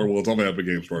Game Store, well, it's on the Epic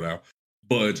Game Store now,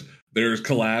 but there's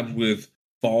collabs with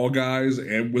Fall Guys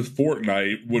and with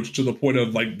Fortnite, which to the point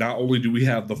of like, not only do we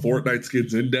have the Fortnite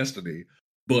skins in Destiny,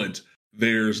 but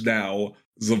there's now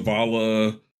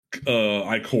Zavala,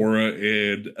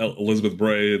 Ikora, and Elizabeth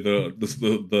Bray,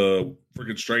 the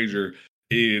freaking stranger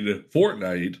in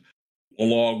Fortnite,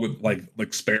 along with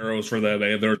like sparrows for them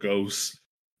and their ghosts.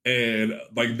 And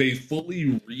like they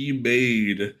fully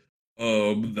remade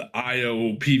the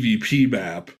IO PvP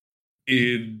map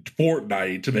in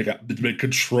Fortnite to make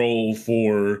control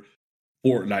for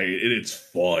Fortnite, and it's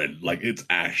fun. Like, it's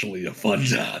actually a fun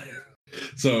time.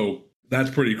 So that's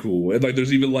pretty cool. And like,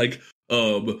 there's even like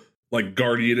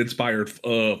Guardian inspired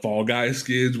Fall Guy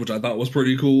skins, which I thought was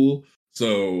pretty cool.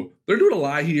 So they're doing a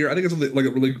lot here. I think it's like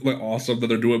really awesome that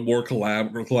they're doing more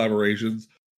collaborations.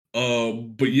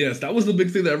 But yes, that was the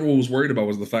big thing that everyone was worried about,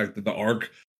 was the fact that the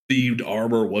Ark themed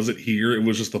armor wasn't here. It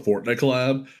was just the Fortnite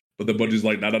collab. But the Bungie's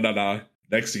like, nah.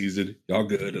 Next season, y'all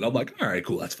good. And I'm like, all right,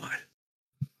 cool, that's fine.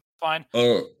 Fine.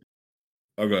 Oh,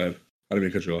 go ahead. I didn't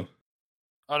mean to cut you off.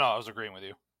 Oh no, I was agreeing with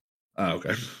you. Oh,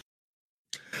 okay.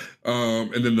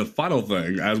 And then the final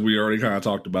thing, as we already kind of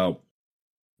talked about,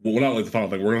 well, not like the final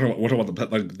thing. We're talking about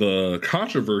the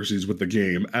controversies with the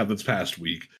game at this past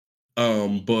week.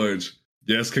 But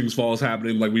yes, King's Fall is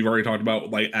happening. Like we've already talked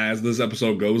about. Like as this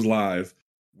episode goes live,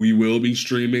 we will be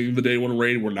streaming the day one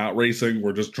raid. We're not racing.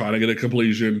 We're just trying to get a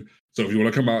completion. So if you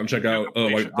want to come out and check out,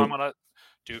 I'm gonna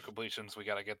do completions. We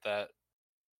gotta get that.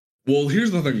 Well,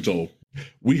 here's the thing, Joel.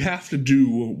 We have to do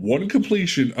one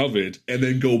completion of it and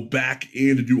then go back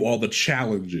in to do all the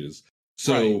challenges.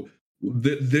 So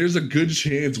there's a good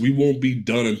chance we won't be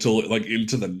done until like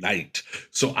into the night.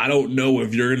 So I don't know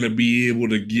if you're going to be able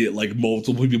to get like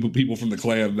multiple people from the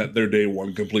clan that their day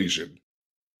one completion.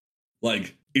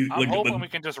 Like, I'm hoping we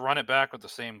can just run it back with the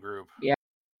same group. Yeah,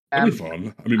 that'd be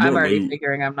fun. I mean, I'm already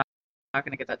figuring I'm not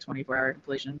going to get that 24-hour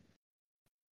completion.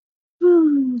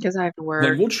 Because I have to work.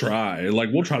 Like we'll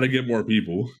try to get more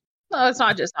people. No, it's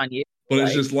not just on you. But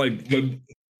it's just like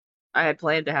I had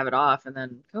planned to have it off, and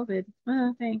then COVID.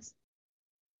 Thanks.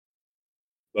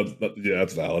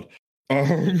 That's valid.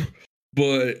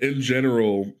 But in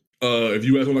general, if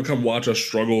you guys want to come watch us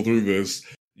struggle through this,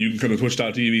 you can come to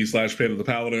twitch.tv/Pan of the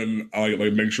Paladin.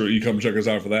 Like make sure you come check us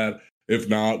out for that. If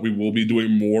not, we will be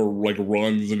doing more like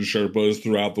runs and Sherpas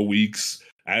throughout the weeks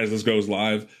as this goes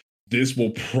live. This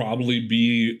will probably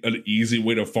be an easy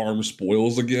way to farm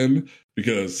spoils again,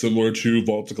 because similar to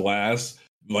Vault of Glass,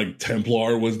 like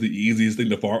Templar was the easiest thing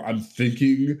to farm. I'm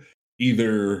thinking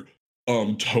either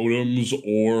totems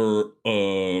or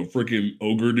freaking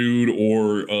ogre dude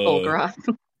or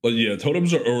Golgoroth. But yeah,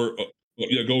 totems or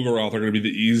Golgoroth are going to be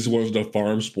the easiest ones to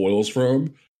farm spoils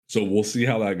from. So we'll see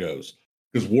how that goes,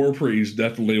 because War Priest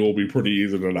definitely will be pretty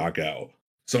easy to knock out.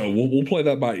 So we'll play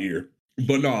that by ear.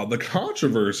 But no, the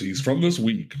controversies from this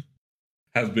week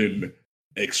have been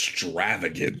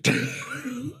extravagant.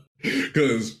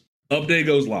 Because update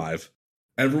goes live,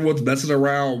 everyone's messing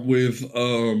around with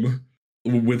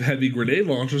heavy grenade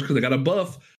launchers because they got a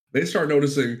buff. They start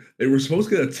noticing they were supposed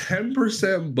to get a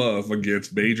 10% buff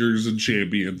against majors and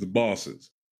champions and bosses.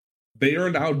 They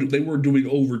were doing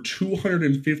over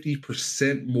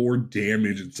 250% more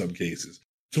damage in some cases.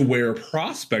 To where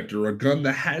Prospector, a gun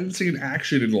that hadn't seen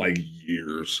action in like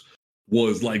years,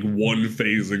 was like one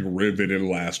phasing Riven in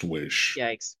Last Wish.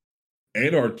 Yikes.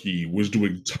 Anarchy was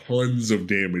doing tons of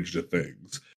damage to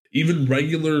things. Even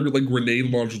regular like grenade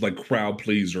launchers like Crowd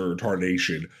Pleaser or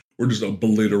Tarnation were just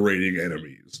obliterating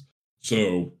enemies.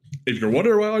 So if you're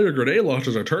wondering why all your grenade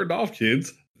launchers are turned off,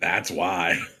 kids, that's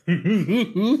why.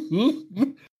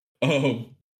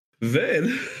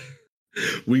 Then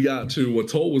we got to what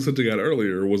Toll was hinting at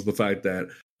earlier, was the fact that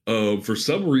for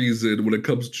some reason, when it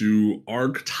comes to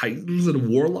Arc Titans and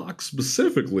Warlocks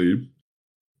specifically,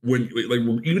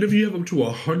 even if you have up to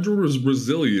 100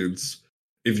 resilience,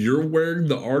 if you're wearing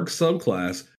the Arc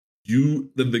subclass,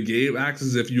 the game acts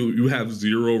as if you have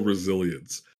 0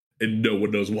 resilience, and no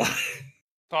one knows why.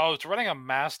 So I was running a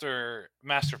master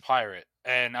pirate,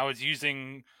 and I was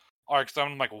using Arc, so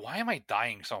I'm like, why am I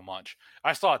dying so much?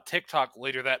 I saw a TikTok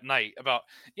later that night about,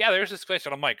 there's this glitch,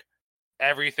 and I'm like,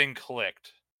 everything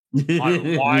clicked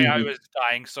on why I was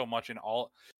dying so much in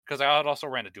all, because I had also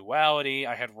ran a Duality,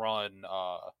 I had run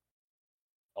a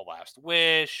Last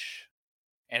Wish,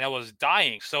 and I was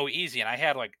dying so easy, and I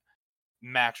had like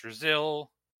max Resil,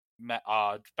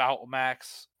 Bout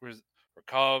Max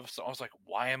Recov, so I was like,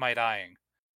 why am I dying?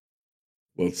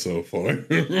 That's so fun.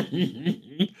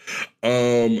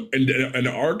 And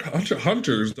Arc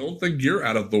Hunters don't think you're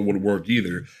out of the woodwork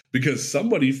either, because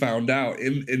somebody found out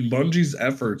in Bungie's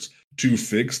efforts to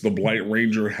fix the Blight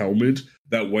Ranger helmet,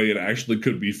 that way it actually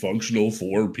could be functional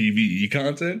for PvE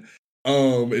content.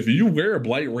 If you wear a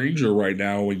Blight Ranger right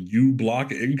now and you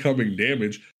block incoming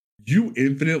damage, you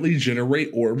infinitely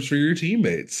generate orbs for your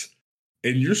teammates,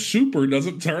 and your super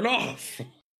doesn't turn off.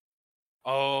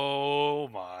 Oh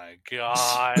my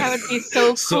god. That would be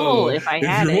so cool if I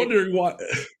had it. If you're wondering why...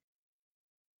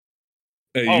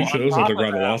 Hey, you chose to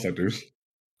grind the lost sectors.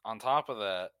 On top of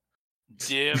that,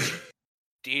 dim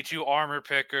D2 Armor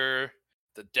Picker,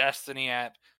 the Destiny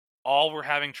app, all were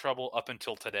having trouble up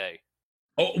until today.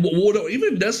 Oh well, no,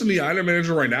 even Destiny Item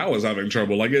Manager right now is having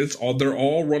trouble. Like they're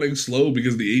all running slow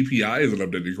because the API isn't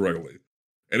updating correctly,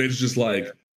 and it's just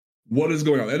like, what is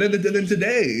going on? And then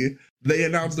today they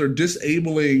announced they're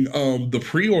disabling the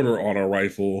pre-order auto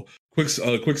rifle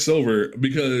Quicksilver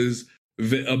because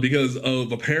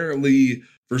of apparently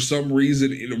for some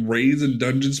reason in raids and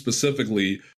dungeons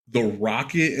specifically, the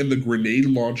rocket and the grenade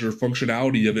launcher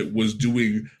functionality of it was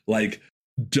doing like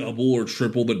double or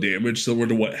triple the damage similar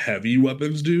to what heavy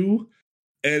weapons do.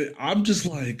 And I'm just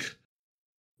like,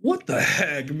 what the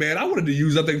heck, man? I wanted to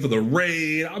use that thing for the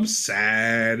raid. I'm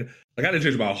sad. Like I didn't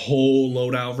change my whole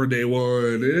loadout for day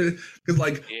one. Because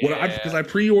I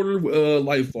pre-ordered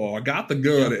Lightfall. I got the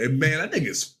gun, and man, I think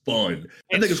it's fun.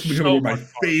 I think it's becoming one of my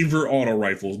favorite auto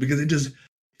rifles because it's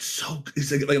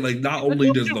like not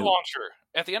only does the launcher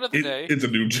at the end of the day, it's a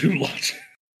new tube launcher.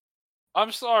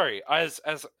 I'm sorry, as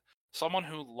someone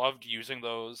who loved using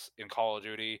those in Call of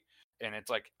Duty, and it's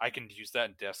like I can use that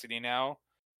in Destiny now,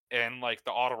 and like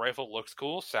the auto rifle looks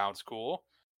cool, sounds cool,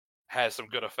 has some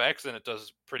good effects, and it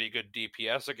does pretty good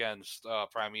DPS against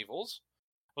Primevals.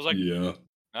 I was like, yeah,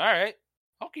 all right,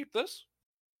 I'll keep this.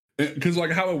 Because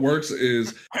like how it works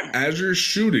is as you're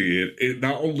shooting it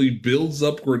not only builds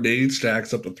up grenade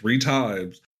stacks up to 3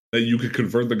 times that you could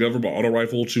convert the government auto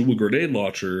rifle to a grenade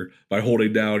launcher by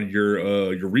holding down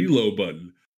your reload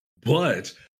button,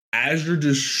 but as you're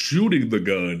just shooting the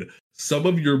gun, some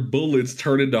of your bullets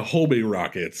turn into homing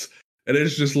rockets, and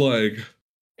it's just like,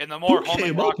 and the more who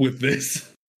came up with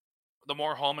this? The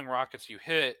more homing rockets you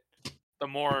hit, the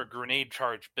more grenade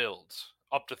charge builds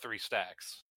up to 3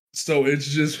 stacks. So it's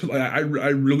just like I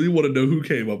really want to know who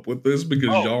came up with this because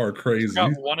y'all are crazy.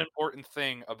 Got one important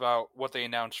thing about what they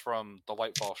announced from the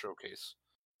Lightfall showcase.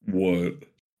 What?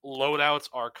 Loadouts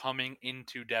are coming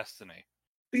into Destiny.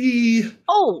 I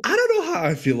don't know how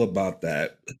I feel about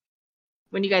that.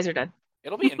 When you guys are done,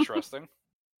 it'll be interesting.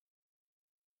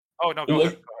 Oh no, go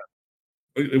ahead.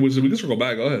 We can circle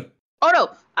back. Go ahead. Oh no,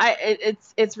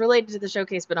 it's related to the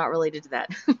showcase, but not related to that.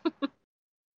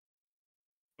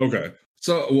 Okay.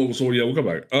 So yeah, we'll come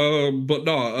back. But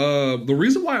no, the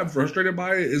reason why I'm frustrated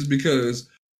by it is because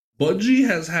Bungie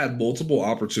has had multiple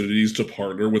opportunities to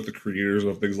partner with the creators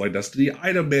of things like Destiny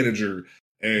Item Manager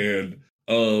and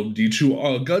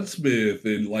D2 Gunsmith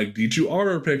and like D2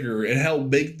 Armor Picker and help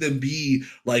make them be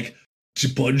like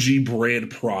Bungie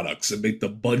brand products and make the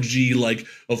Bungie like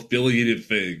affiliated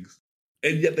things.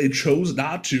 And yet they chose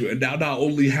not to. And now not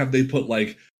only have they put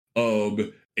like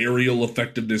aerial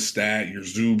effectiveness stat, your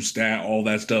zoom stat, all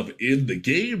that stuff in the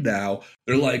game now,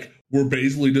 they're like, we're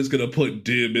basically just gonna put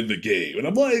dim in the game. And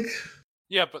I'm like,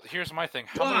 yeah, but here's my thing.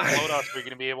 How many loadouts are you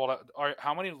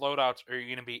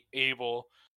gonna be able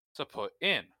to put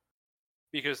in?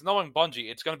 Because knowing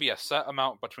Bungie, it's gonna be a set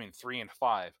amount between 3 and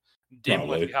 5. Dim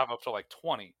lets you have up to like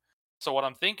 20. So what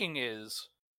I'm thinking is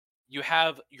you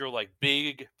have your like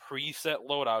big preset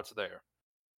loadouts there.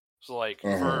 So like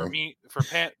for me, for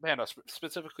Panda,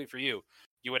 specifically for you,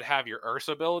 you would have your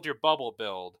Ursa build, your Bubble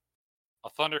build, a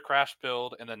Thunder Crash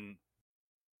build, and then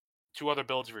 2 other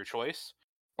builds of your choice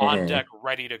on deck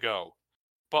ready to go.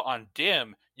 But on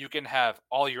Dim, you can have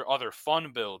all your other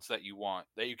fun builds that you want,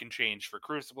 that you can change for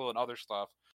Crucible and other stuff.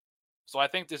 So I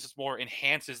think this is more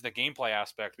enhances the gameplay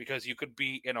aspect because you could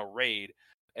be in a raid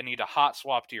and need a hot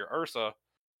swap to your Ursa.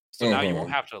 So now you won't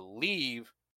have to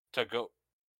leave to go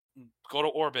to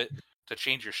orbit to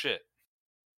change your shit.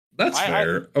 That's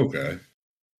fair. Okay.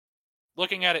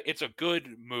 Looking at it, it's a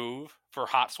good move for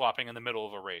hot swapping in the middle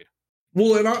of a raid.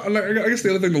 Well, and I guess the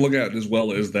other thing to look at as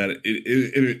well is that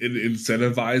it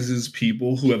incentivizes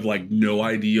people who have like no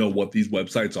idea what these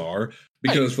websites are.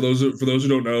 Because for those who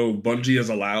don't know, Bungie has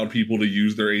allowed people to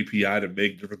use their API to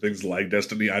make different things like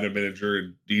Destiny Item Manager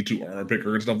and D2 Armor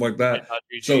Picker and stuff like that.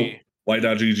 So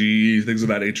White.gg, things of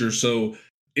that nature. So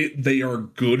they are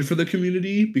good for the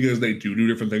community because they do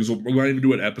different things. We're going to even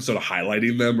do an episode of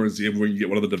highlighting them or see if we can get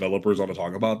one of the developers on to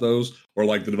talk about those or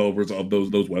like the developers of those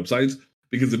websites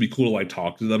because it'd be cool to like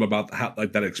talk to them about how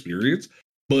like that experience.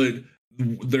 But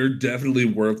they're definitely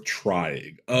worth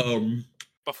trying.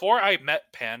 Before I met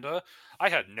Panda, I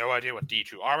had no idea what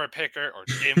D2 Armor Picker or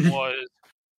Dim was.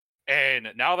 And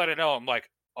now that I know, I'm like,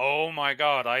 oh my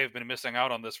god, I have been missing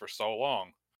out on this for so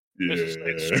long. Yeah.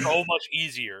 It's so much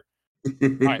easier.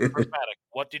 Alright, Prismatic,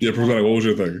 what did you Prismatic, what was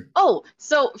your thing? Oh,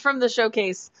 so from the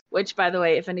showcase, which by the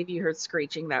way, if any of you heard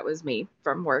screeching, that was me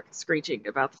from work screeching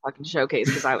about the fucking showcase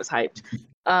because I was hyped.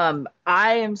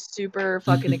 I am super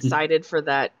fucking excited for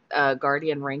that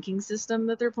Guardian ranking system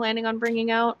that they're planning on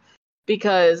bringing out.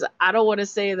 because I don't want to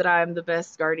say that I'm the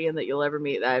best guardian that you'll ever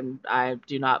meet. I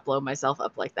do not blow myself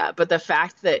up like that. But the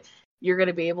fact that you're going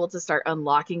to be able to start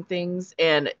unlocking things,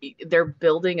 and they're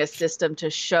building a system to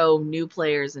show new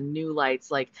players and new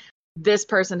lights, like this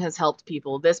person has helped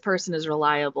people, this person is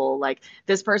reliable, like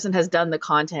this person has done the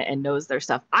content and knows their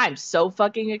stuff. I'm so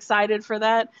fucking excited for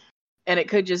that. And it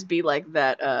could just be like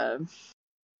that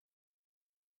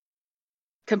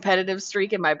competitive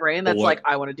streak in my brain that's like,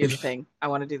 I want to do the thing. I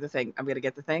want to do the thing. I'm going to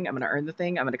get the thing. I'm going to earn the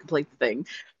thing. I'm going to complete the thing.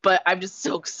 But I'm just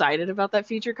so excited about that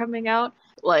feature coming out.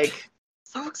 Like,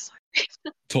 so excited.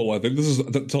 Toll, I think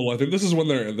this is when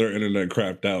their internet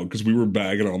crapped out, because we were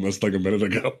bagging on this like a minute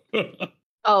ago.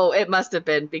 Oh, it must have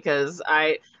been, because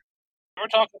we're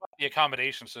talking about the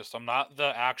accommodation system, not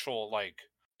the actual like.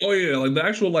 Oh yeah, like the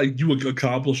actual like you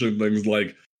accomplishing things,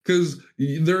 like, because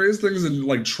there is things in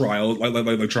like trials,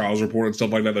 like trials report and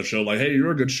stuff like that show like, hey,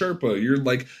 you're a good Sherpa, you're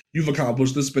like, you've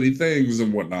accomplished this many things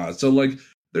and whatnot. So like,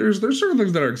 there's certain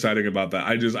things that are exciting about that.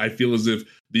 I feel as if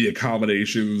the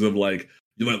accommodations of like,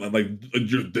 you know, like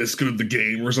you're this good at the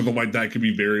game or something like that can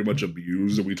be very much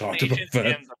abused, and we talked about that.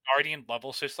 And the Guardian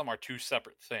level system are two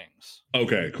separate things.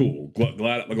 Okay, cool.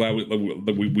 Glad we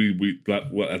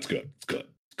well, that's good. It's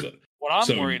good. What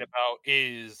I'm worried about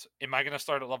is, am I going to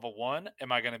start at level 1?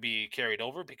 Am I going to be carried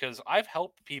over? Because I've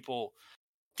helped people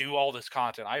do all this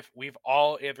content.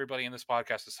 Everybody in this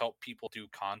podcast has helped people do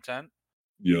content.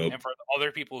 Yep. And for the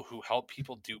other people who help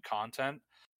people do content,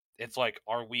 it's like,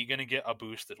 are we going to get a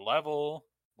boosted level?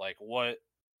 Like,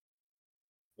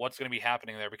 what's going to be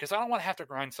happening there? Because I don't want to have to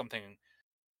grind something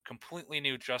completely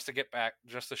new just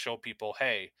to show people,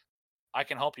 hey, I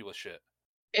can help you with shit.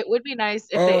 It would be nice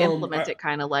if they implement it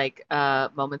kind of like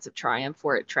Moments of Triumph,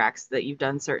 where it tracks that you've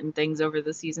done certain things over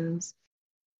the seasons.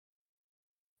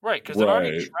 Right, because it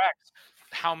already tracks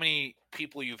how many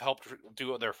people you've helped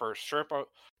do their first Sherpa,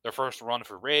 their first run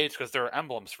for raids, because there are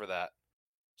emblems for that.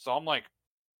 So I'm like,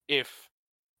 if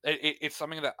it's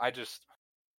something that I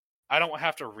don't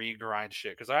have to re-grind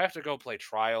shit, because I have to go play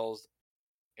trials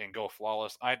and go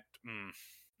flawless.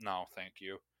 No, thank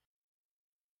you.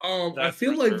 I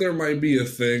feel like there might be a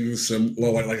thing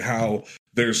similar, like how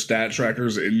there's stat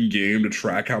trackers in game to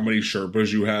track how many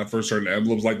Sherpas you have for certain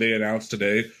emblems. Like they announced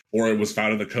today, or it was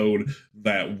found in the code,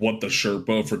 that what the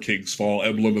Sherpa for King's Fall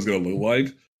emblem is going to look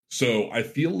like. So I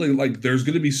feel like there's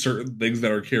going to be certain things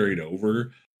that are carried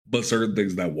over, but certain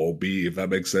things that won't be, if that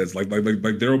makes sense. Like there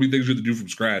will be things you have to do from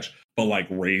scratch, but like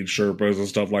raid Sherpas and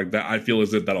stuff like that, I feel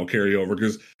as if that'll carry over.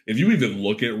 Because if you even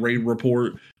look at raid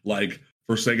report, like,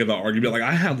 for sake of the argument, like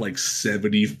I have like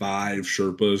 75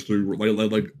 Sherpas through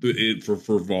for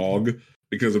VOG,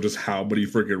 because of just how many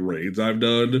freaking raids I've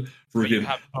done. You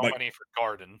have so many for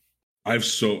Garden. I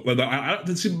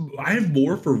have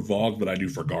more for VOG than I do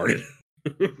for Garden.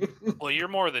 Well, you're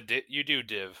more you do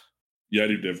Div. Yeah, I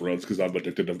do Div runs because I'm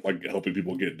addicted to like helping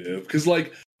people get Div. Because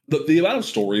like the amount of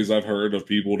stories I've heard of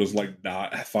people just like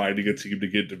not finding a team to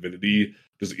get Divinity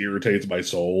just irritates my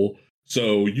soul.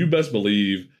 So you best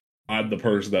believe I'm the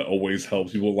person that always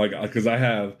helps people, like, because I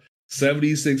have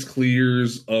 76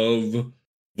 clears of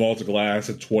Vault of Glass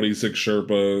and 26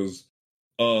 Sherpas,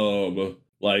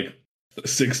 like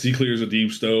 60 clears of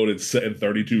Deep Stone and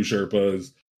 32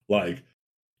 Sherpas, like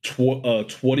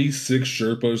 26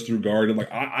 Sherpas through Garden.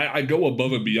 Like I go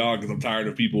above and beyond because I'm tired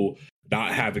of people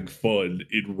not having fun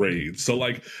in raids. So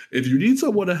like, if you need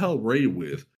someone to help raid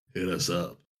with, hit us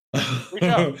up. Reach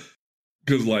out.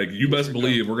 Because, like, you best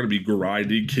believe we're going to be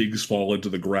grinding King's Fall into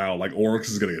the ground. Like, Oryx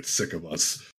is going to get sick of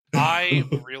us.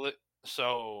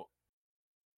 So,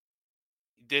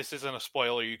 this isn't a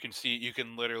spoiler. You can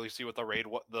literally see what the raid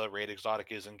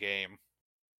exotic is in game.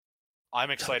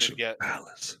 I'm excited to get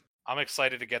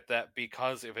that,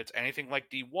 because if it's anything like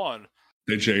D1,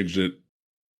 they changed it.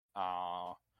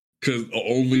 Because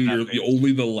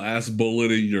only the last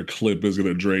bullet in your clip is going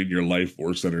to drain your life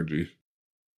force energy.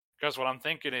 Because what I'm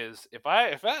thinking is, if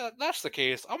that's the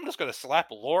case, I'm just gonna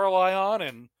slap Lorelei on,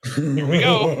 and here we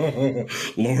go.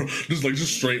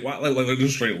 just straight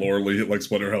Lorelei, like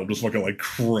Splinter Helm, just fucking like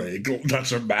Craig,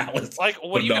 touch her malice. Like,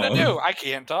 what are you gonna do? I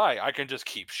can't die. I can just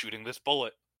keep shooting this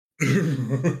bullet.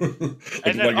 And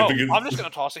then, I'm just gonna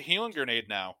toss a healing grenade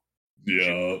now.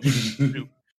 Yeah.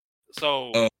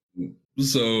 So I'm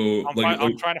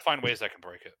trying to find ways that can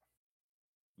break it.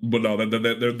 But no, they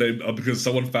because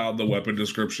someone found the weapon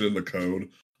description in the code.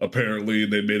 Apparently,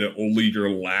 they made it only your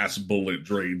last bullet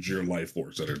drains your life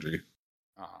force energy.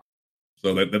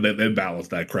 So they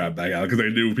balanced that crap back out because they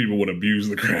knew people would abuse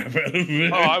the crap out of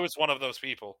it. Oh, I was one of those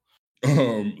people.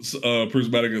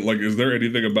 Prismatic, like, is there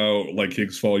anything about like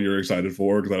King's Fall you're excited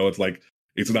for? Because I know it's like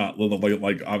it's not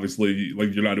like obviously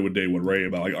like you're not doing day one Ray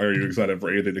about like are you excited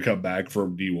for anything to come back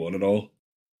from D1 at all?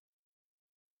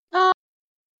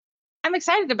 I'm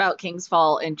excited about King's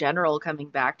Fall in general coming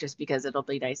back just because it'll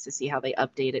be nice to see how they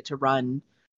update it to run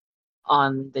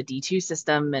on the D2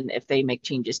 system and if they make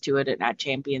changes to it and add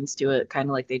champions to it, kind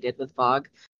of like they did with VoG.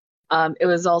 It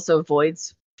was also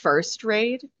Void's first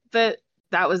raid that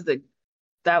was the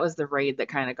raid that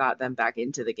kind of got them back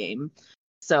into the game.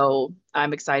 So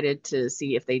I'm excited to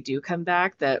see if they do come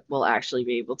back that we'll actually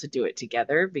be able to do it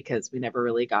together because we never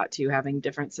really got to having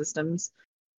different systems.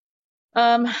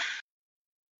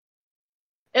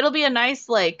 It'll be a nice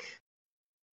like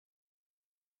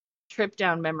trip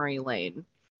down memory lane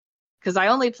because I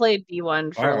only played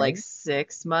D1 for like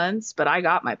 6 months, but I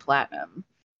got my platinum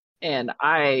and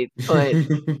I put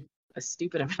a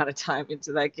stupid amount of time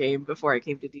into that game before I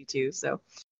came to D2. So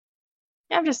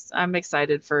yeah, I'm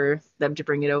excited for them to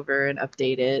bring it over and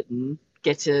update it and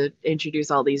get to introduce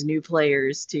all these new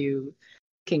players to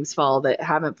King's Fall that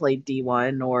haven't played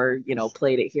D1 or,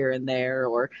 played it here and there.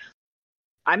 Or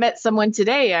I met someone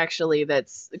today actually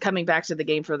that's coming back to the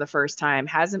game for the first time,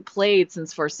 hasn't played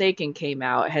since Forsaken came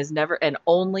out, has never, and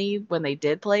only when they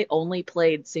did play, only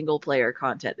played single player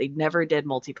content. They never did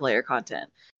multiplayer content.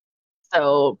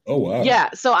 So, oh wow. Yeah,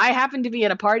 so I happened to be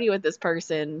in a party with this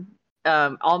person.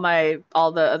 All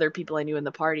the other people I knew in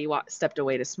the party stepped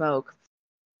away to smoke.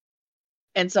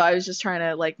 And so I was just trying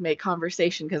to like make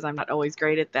conversation because I'm not always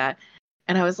great at that.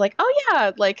 And I was like, oh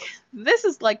yeah, like this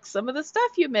is like some of the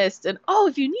stuff you missed. And oh,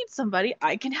 if you need somebody,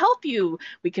 I can help you.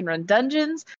 We can run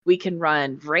dungeons. We can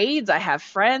run raids. I have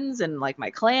friends and like my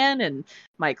clan and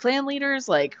my clan leaders.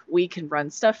 Like we can run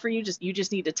stuff for you. You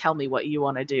just need to tell me what you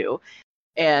want to do.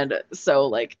 And so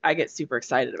like I get super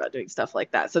excited about doing stuff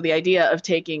like that. So the idea of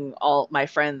taking all my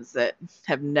friends that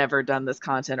have never done this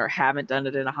content or haven't done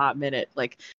it in a hot minute,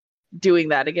 like doing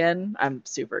that again, I'm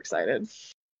super excited.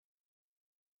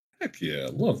 Heck yeah,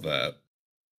 love that.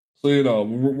 So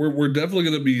we're definitely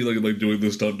gonna be like doing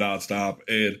this stuff nonstop,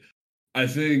 and I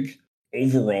think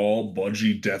overall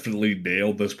Bungie definitely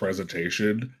nailed this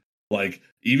presentation. Like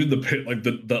even the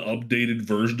updated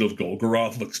version of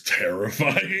Golgoroth looks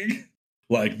terrifying.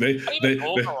 Like they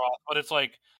Golgoroth, but it's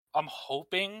like I'm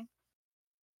hoping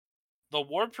the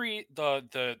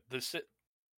the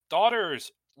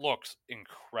daughters looks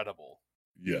incredible.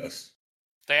 Yes,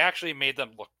 they actually made them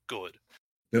look good.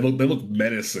 They look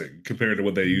menacing compared to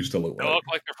what they used to look like. They look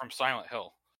like they're from Silent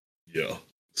Hill. Yeah.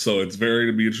 So it's very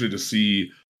to be interesting to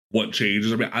see what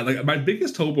changes. I mean, my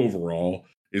biggest hope overall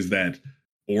is that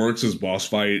Oryx's boss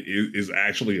fight is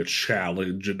actually a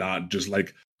challenge and not just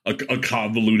like a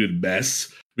convoluted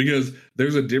mess. Because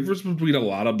there's a difference between a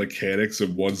lot of mechanics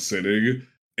in one sitting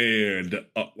and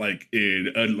like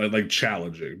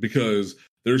challenging. Because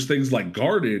there's things like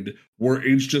Guarded where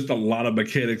it's just a lot of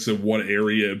mechanics in one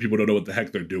area and people don't know what the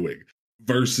heck they're doing.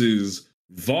 Versus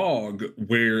VoG,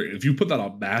 where if you put that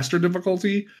on master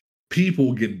difficulty,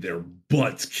 people get their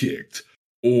butts kicked.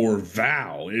 Or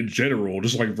Vow in general,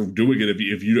 just like from doing it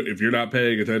if you're not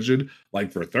paying attention,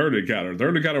 like for third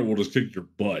encounter will just kick your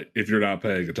butt if you're not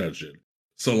paying attention.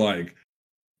 So like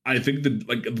I think that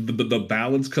like the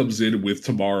balance comes in with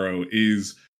tomorrow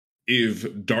is if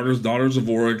Daughters of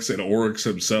Oryx and Oryx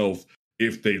himself,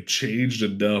 if they've changed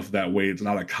enough that way it's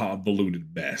not a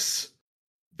convoluted mess.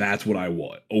 That's what I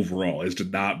want overall, is to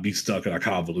not be stuck in a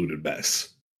convoluted mess.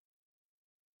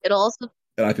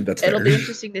 And I think that's fair. It'll be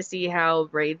interesting to see how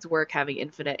raids work having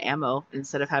infinite ammo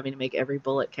instead of having to make every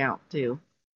bullet count too.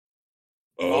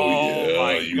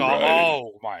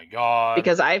 Oh my god!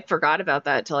 Because I forgot about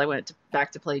that until I went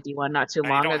back to play D1 not too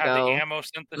long ago. Have the ammo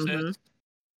synthesis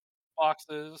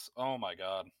boxes. Oh my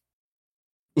god!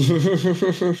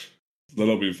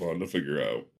 That'll be fun to figure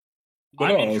out. But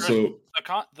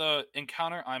the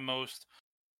encounter I'm most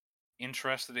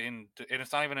interested in, and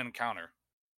it's not even an encounter.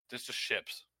 It's just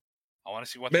ships. I want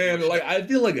to see what. Man, like I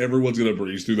feel like everyone's gonna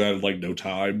breeze through that in like no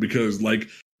time because like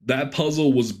that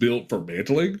puzzle was built for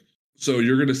mantling, so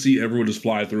you're gonna see everyone just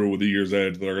fly through with the year's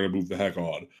edge. They're gonna move the heck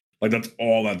on. Like that's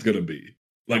all that's gonna be.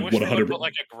 Like I wish 100. Put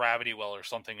like a gravity well or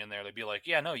something in there. They'd be like,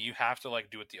 yeah, no, you have to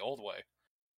like do it the old way.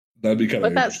 That'd be kind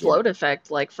of. But that float effect,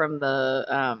 like from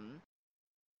the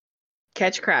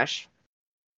catch crash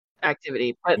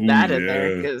activity, put that in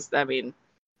there because I mean,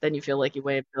 then you feel like you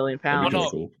weigh 1 billion pounds.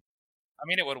 I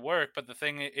mean, it would work, but the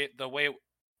thing,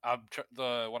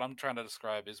 what I'm trying to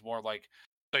describe is more like,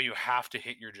 so you have to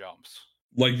hit your jumps.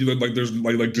 Like there's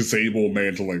like disable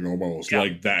mantling almost,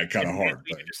 like that kind of hard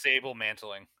thing. Disable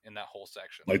mantling in that whole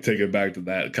section. Like take it back to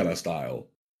that kind of style.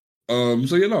 So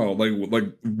like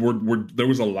there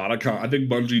was a lot of I think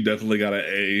Bungie definitely got an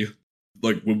A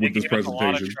like with They this gave us a lot of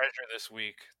presentation. treasure this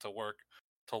week to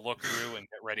look through and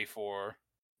get ready for.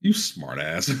 You smart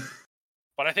ass.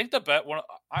 But I think the bet one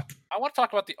I want to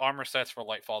talk about the armor sets for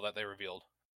Lightfall that they revealed.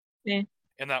 Yeah.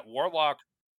 And that Warlock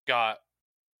got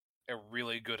a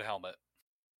really good helmet.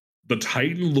 The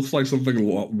Titan looks like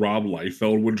something Rob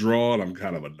Liefeld would draw, and I'm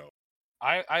kind of annoyed.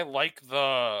 I like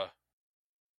the.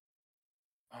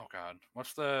 Oh God,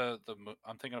 what's the?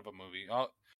 I'm thinking of a movie.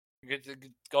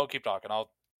 Go keep talking.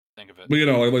 I'll think of it. But you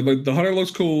know, like the Hunter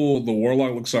looks cool. The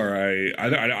Warlock looks alright.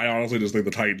 I honestly just think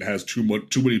the Titan has too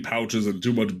many pouches and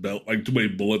too much belt, like too many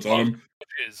bullets on him.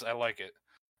 I like it,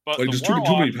 but Like the just Warlock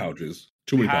too many pouches.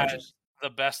 Too many has pouches.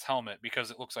 the best helmet because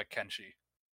it looks like Kenshi.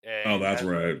 Oh, And that's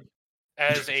right.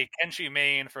 As a Kenshi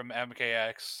main from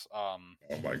MKX, Oh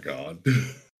my god.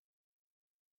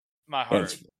 my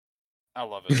heart. I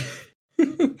love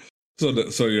it.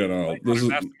 So you know, That's this is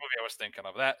the movie I was thinking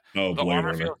of. That the the Blade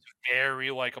armor Runner. feels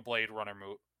very like a Blade Runner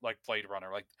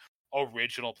like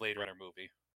original Blade Runner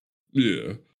movie.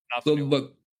 Yeah. Not So the new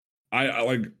one.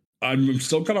 but I'm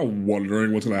still kind of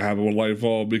wondering what's gonna happen with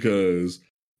Lightfall because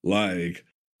like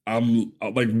I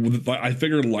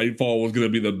figured Lightfall was gonna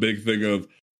be the big thing of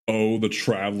the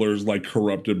Travelers like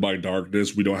corrupted by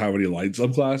darkness. We don't have any light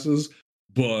subclasses,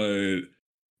 but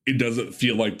it doesn't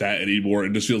feel like that anymore.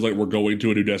 It just feels like we're going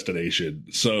to a new destination.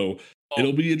 So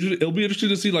it'll be interesting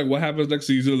to see like what happens next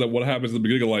season and then what happens at the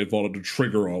beginning of Lightfall to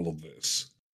trigger all of this.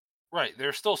 Right.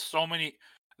 There's still so many.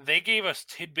 They gave us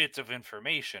tidbits of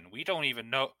information. We don't even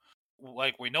know.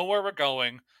 Like, we know where we're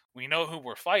going. We know who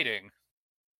we're fighting.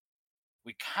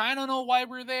 We kind of know why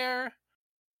we're there.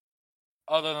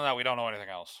 Other than that, we don't know anything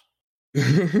else.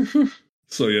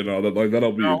 So you know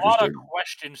that'll be There are a lot of interesting.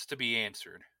 questions to be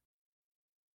answered.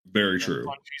 Very true.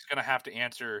 Bungie's gonna have to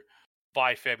answer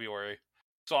by February.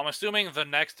 So I'm assuming the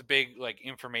next big like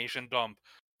information dump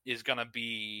is gonna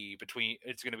be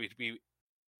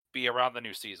be around the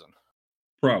new season.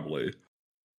 Probably.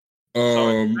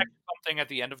 So expect something at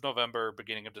the end of November,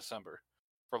 beginning of December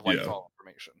for Lightfall Yeah.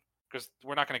 information. Because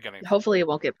we're not going to get anything. Hopefully, it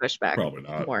won't get pushed back. Probably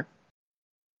not. More.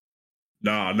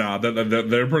 Nah.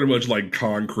 They're pretty much like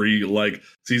concrete. Like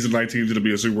season 19 is going to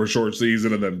be a super short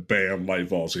season, and then bam,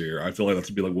 Lightfall's here. I feel like that's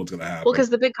going to be like what's going to happen. Well, because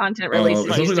the big content releases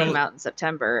used especially to now- come out in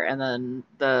September, and then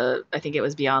I think it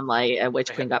was Beyond Light and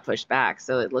Witch Queen got pushed back,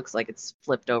 so it looks like it's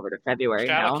flipped over to February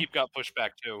now. Shadowkeep got pushed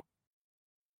back too.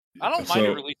 I don't mind it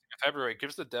releasing in February. It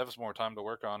gives the devs more time to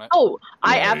work on it. Oh,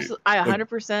 I Right. I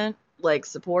 100% like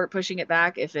support pushing it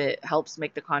back if it helps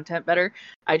make the content better.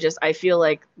 I feel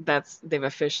like they've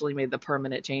officially made the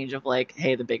permanent change of like,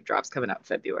 hey, the big drop's coming out in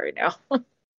February now.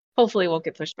 Hopefully, it won't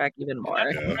get pushed back even more.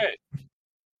 That's Yeah. great.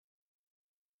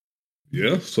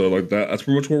 Yeah, so like that's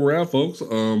pretty much where we're at, folks.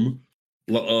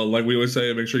 Like we always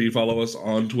say, make sure you follow us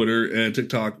on Twitter and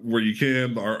TikTok where you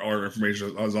can. Our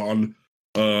information is on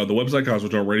the website,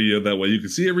 Cosmotron Radio. That way you can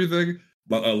see everything.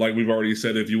 Like we've already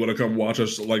said, if you want to come watch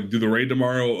us like do the raid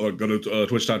tomorrow, go to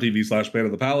twitch.tv/Band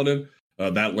of the Paladin.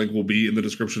 That link will be in the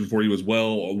description for you as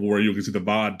well, where you can see the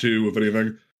VOD too, if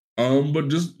anything. But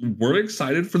just we're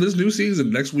excited for this new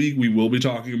season. Next week we will be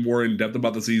talking more in depth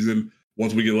about the season.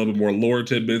 Once we get a little bit more lore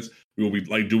tidbits, we will be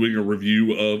like doing a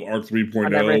review of Arc 3.0.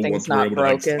 When everything's once not we're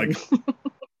able broken. to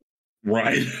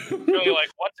right. Really, like,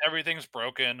 once everything's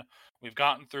broken, we've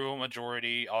gotten through a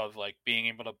majority of like being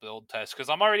able to build test. Because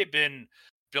I'm already been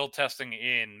build testing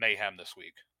in Mayhem this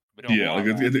week. Yeah, like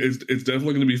it's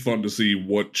definitely going to be fun to see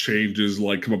what changes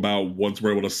like come about once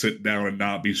we're able to sit down and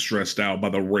not be stressed out by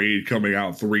the raid coming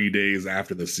out 3 days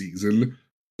after the season.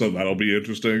 So that'll be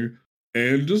interesting.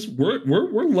 And just we're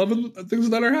loving the things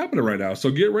that are happening right now. So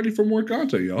get ready for more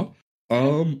content, y'all.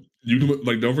 You can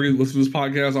like don't forget to listen to this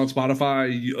podcast on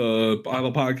Spotify,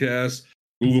 Apple Podcasts,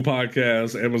 Google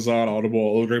Podcasts, Amazon, Audible,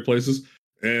 all those great places.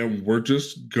 And we're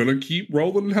just gonna keep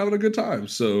rolling and having a good time.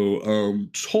 So,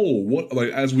 Toll, what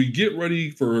like as we get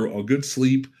ready for a good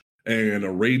sleep and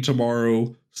a raid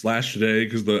tomorrow / today,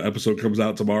 because the episode comes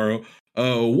out tomorrow.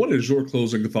 What is your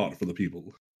closing thought for the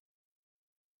people?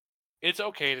 It's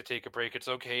okay to take a break. It's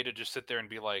okay to just sit there and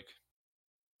be like,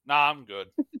 "Nah, I'm good."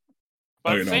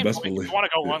 But at the same point, if you want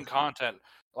to go run content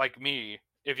like me,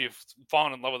 if you've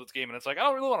fallen in love with this game and it's like, I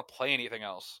don't really want to play anything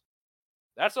else,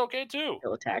 that's okay too.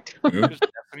 Feel attacked. Because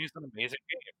Destiny's an amazing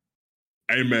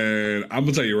game. Hey man, I'm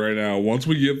gonna tell you right now. Once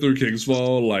we get through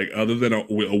Kingsfall, like other than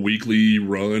a weekly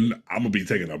run, I'm gonna be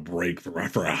taking a break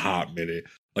for a hot minute.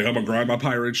 Like I'm gonna grind my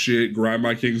pirate shit, grind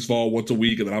my Kingsfall once a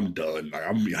week, and then I'm done. Like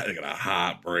I'm taking a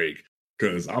hot break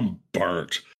because I'm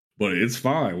burnt. But it's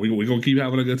fine. We're gonna keep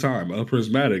having a good time.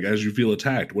 Prismatic, as you feel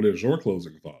attacked, what is your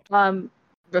closing thought?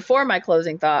 before my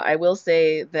closing thought, I will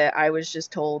say that I was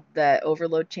just told that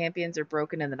Overload champions are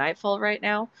broken in the Nightfall right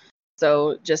now.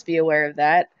 So just be aware of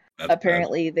that. That's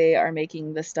Apparently, they are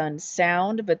making the stun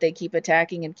sound, but they keep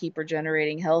attacking and keep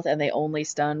regenerating health, and they only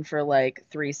stun for like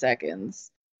 3 seconds.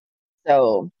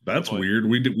 So That's Boy. weird.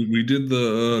 We did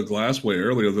the glass way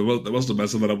earlier. They must have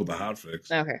messed that up with the hot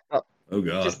fix. okay, well, Oh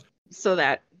god. just so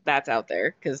that's out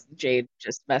there because Jade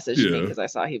just messaged me Yeah. because I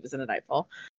saw he was in a Nightfall.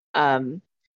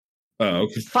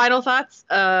 Okay. Final thoughts.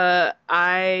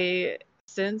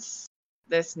 Since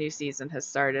this new season has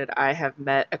started, I have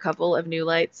met a couple of new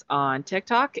lights on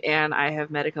TikTok, and I have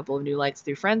met a couple of new lights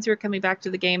through friends who are coming back to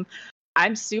the game.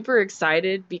 I'm super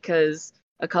excited because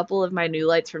a couple of my new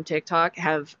lights from TikTok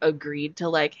have agreed to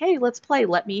like, hey, let's play.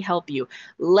 Let me help you.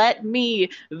 Let me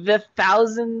the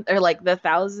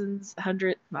thousands,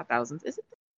 hundred, not thousands. Is it?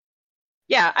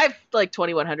 Yeah, I've like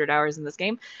 2,100 hours in this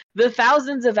game. The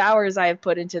thousands of hours I have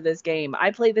put into this game.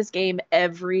 I play this game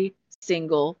every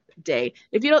single day.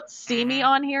 If you don't see me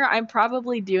on here, I'm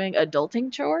probably doing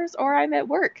adulting chores or I'm at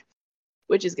work,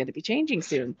 which is going to be changing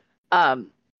soon.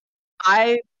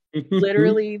 I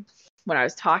literally, when I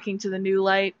was talking to the new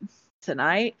light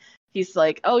tonight, he's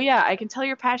like, oh yeah, I can tell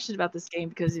you're passionate about this game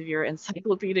because of your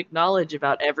encyclopedic knowledge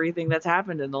about everything that's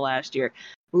happened in the last year.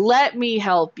 Let me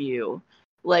help you.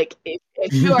 Like,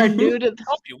 if you are new to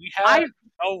Help you. We have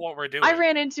know what we're doing. I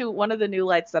ran into one of the new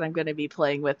lights that I'm going to be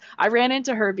playing with. I ran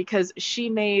into her because she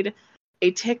made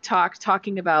a TikTok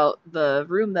talking about the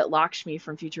room that Lakshmi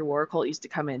from Future War Cult used to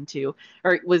come into,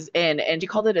 or was in, and she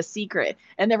called it a secret.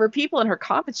 And there were people in her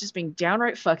comments just being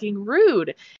downright fucking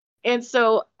rude. And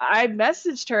so I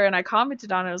messaged her and I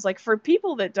commented on it. I was like, for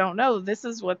people that don't know, this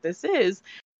is what this is.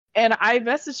 And I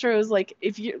messaged her. I was like,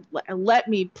 if you let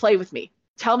me play with me.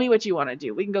 Tell me what you want to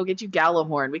do. We can go get you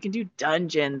Gallahorn. We can do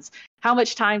dungeons. How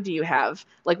much time do you have?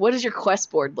 Like, what does your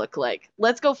quest board look like?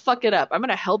 Let's go fuck it up. I'm going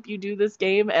to help you do this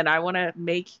game, and I want to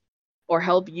make or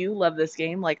help you love this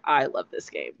game like I love this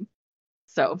game.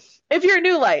 So, if you're a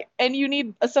new light and you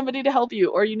need somebody to help you,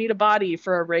 or you need a body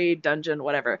for a raid, dungeon,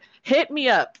 whatever, hit me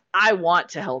up. I want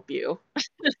to help you.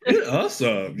 Hit us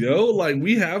up, yo. Like,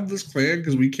 we have this clan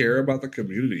because we care about the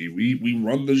community. We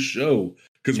run this show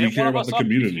because we Hit care one of about us the up if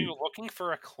community. you're looking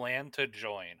for a clan to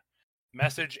join.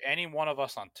 Message any one of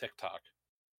us on TikTok.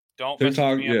 Don't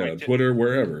TikTok, message me on yeah, my Twitter,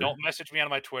 wherever. Don't message me on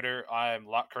my Twitter. I'm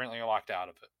currently locked out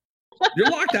of it. You're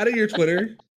locked out of your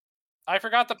Twitter. I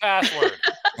forgot the password.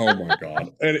 Oh my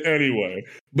god. Anyway,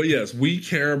 but yes, we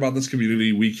care about this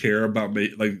community. We care about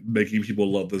making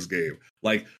people love this game.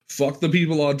 Like, fuck the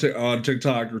people on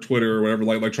TikTok or Twitter or whatever.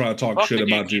 Like trying to talk Fuck shit the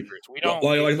about you. gatekeepers. We don't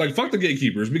Like fuck the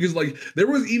gatekeepers, because like there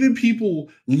was even people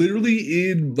literally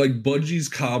in like Bungie's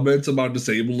comments about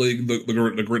disabling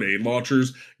the grenade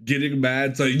launchers getting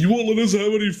mad, saying you won't let us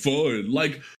have any fun.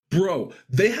 Like, bro,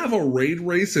 they have a raid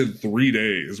race in 3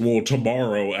 days. Well,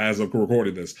 tomorrow as of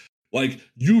recording this. Like,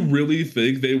 you really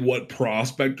think they want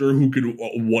Prospector who can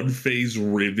one-phase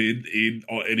Riven in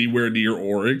anywhere near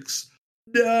Oryx?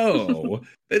 No,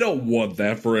 they don't want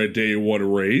that for a day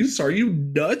one race. Are you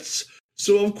nuts?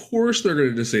 So of course they're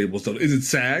going to disable stuff. Is it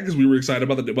sad because we were excited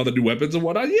about the new weapons and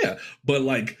whatnot? Yeah, but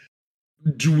like,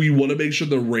 do we want to make sure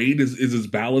the raid is as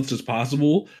balanced as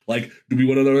possible? Like, do we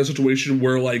want another situation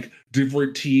where like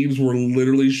different teams were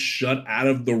literally shut out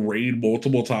of the raid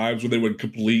multiple times when they would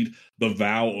complete the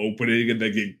vow opening and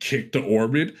then get kicked to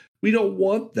orbit? We don't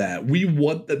want that. We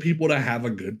want the people to have a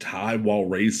good time while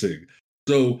racing.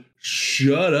 So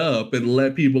shut up and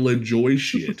let people enjoy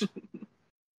shit.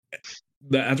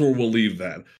 That's where we'll leave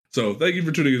that. So thank you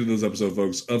for tuning into this episode,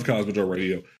 folks, of Cosmojar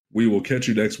Radio. We will catch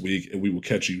you next week, and we will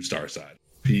catch you Starside.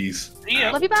 Peace. See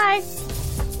ya. Love you,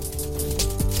 bye.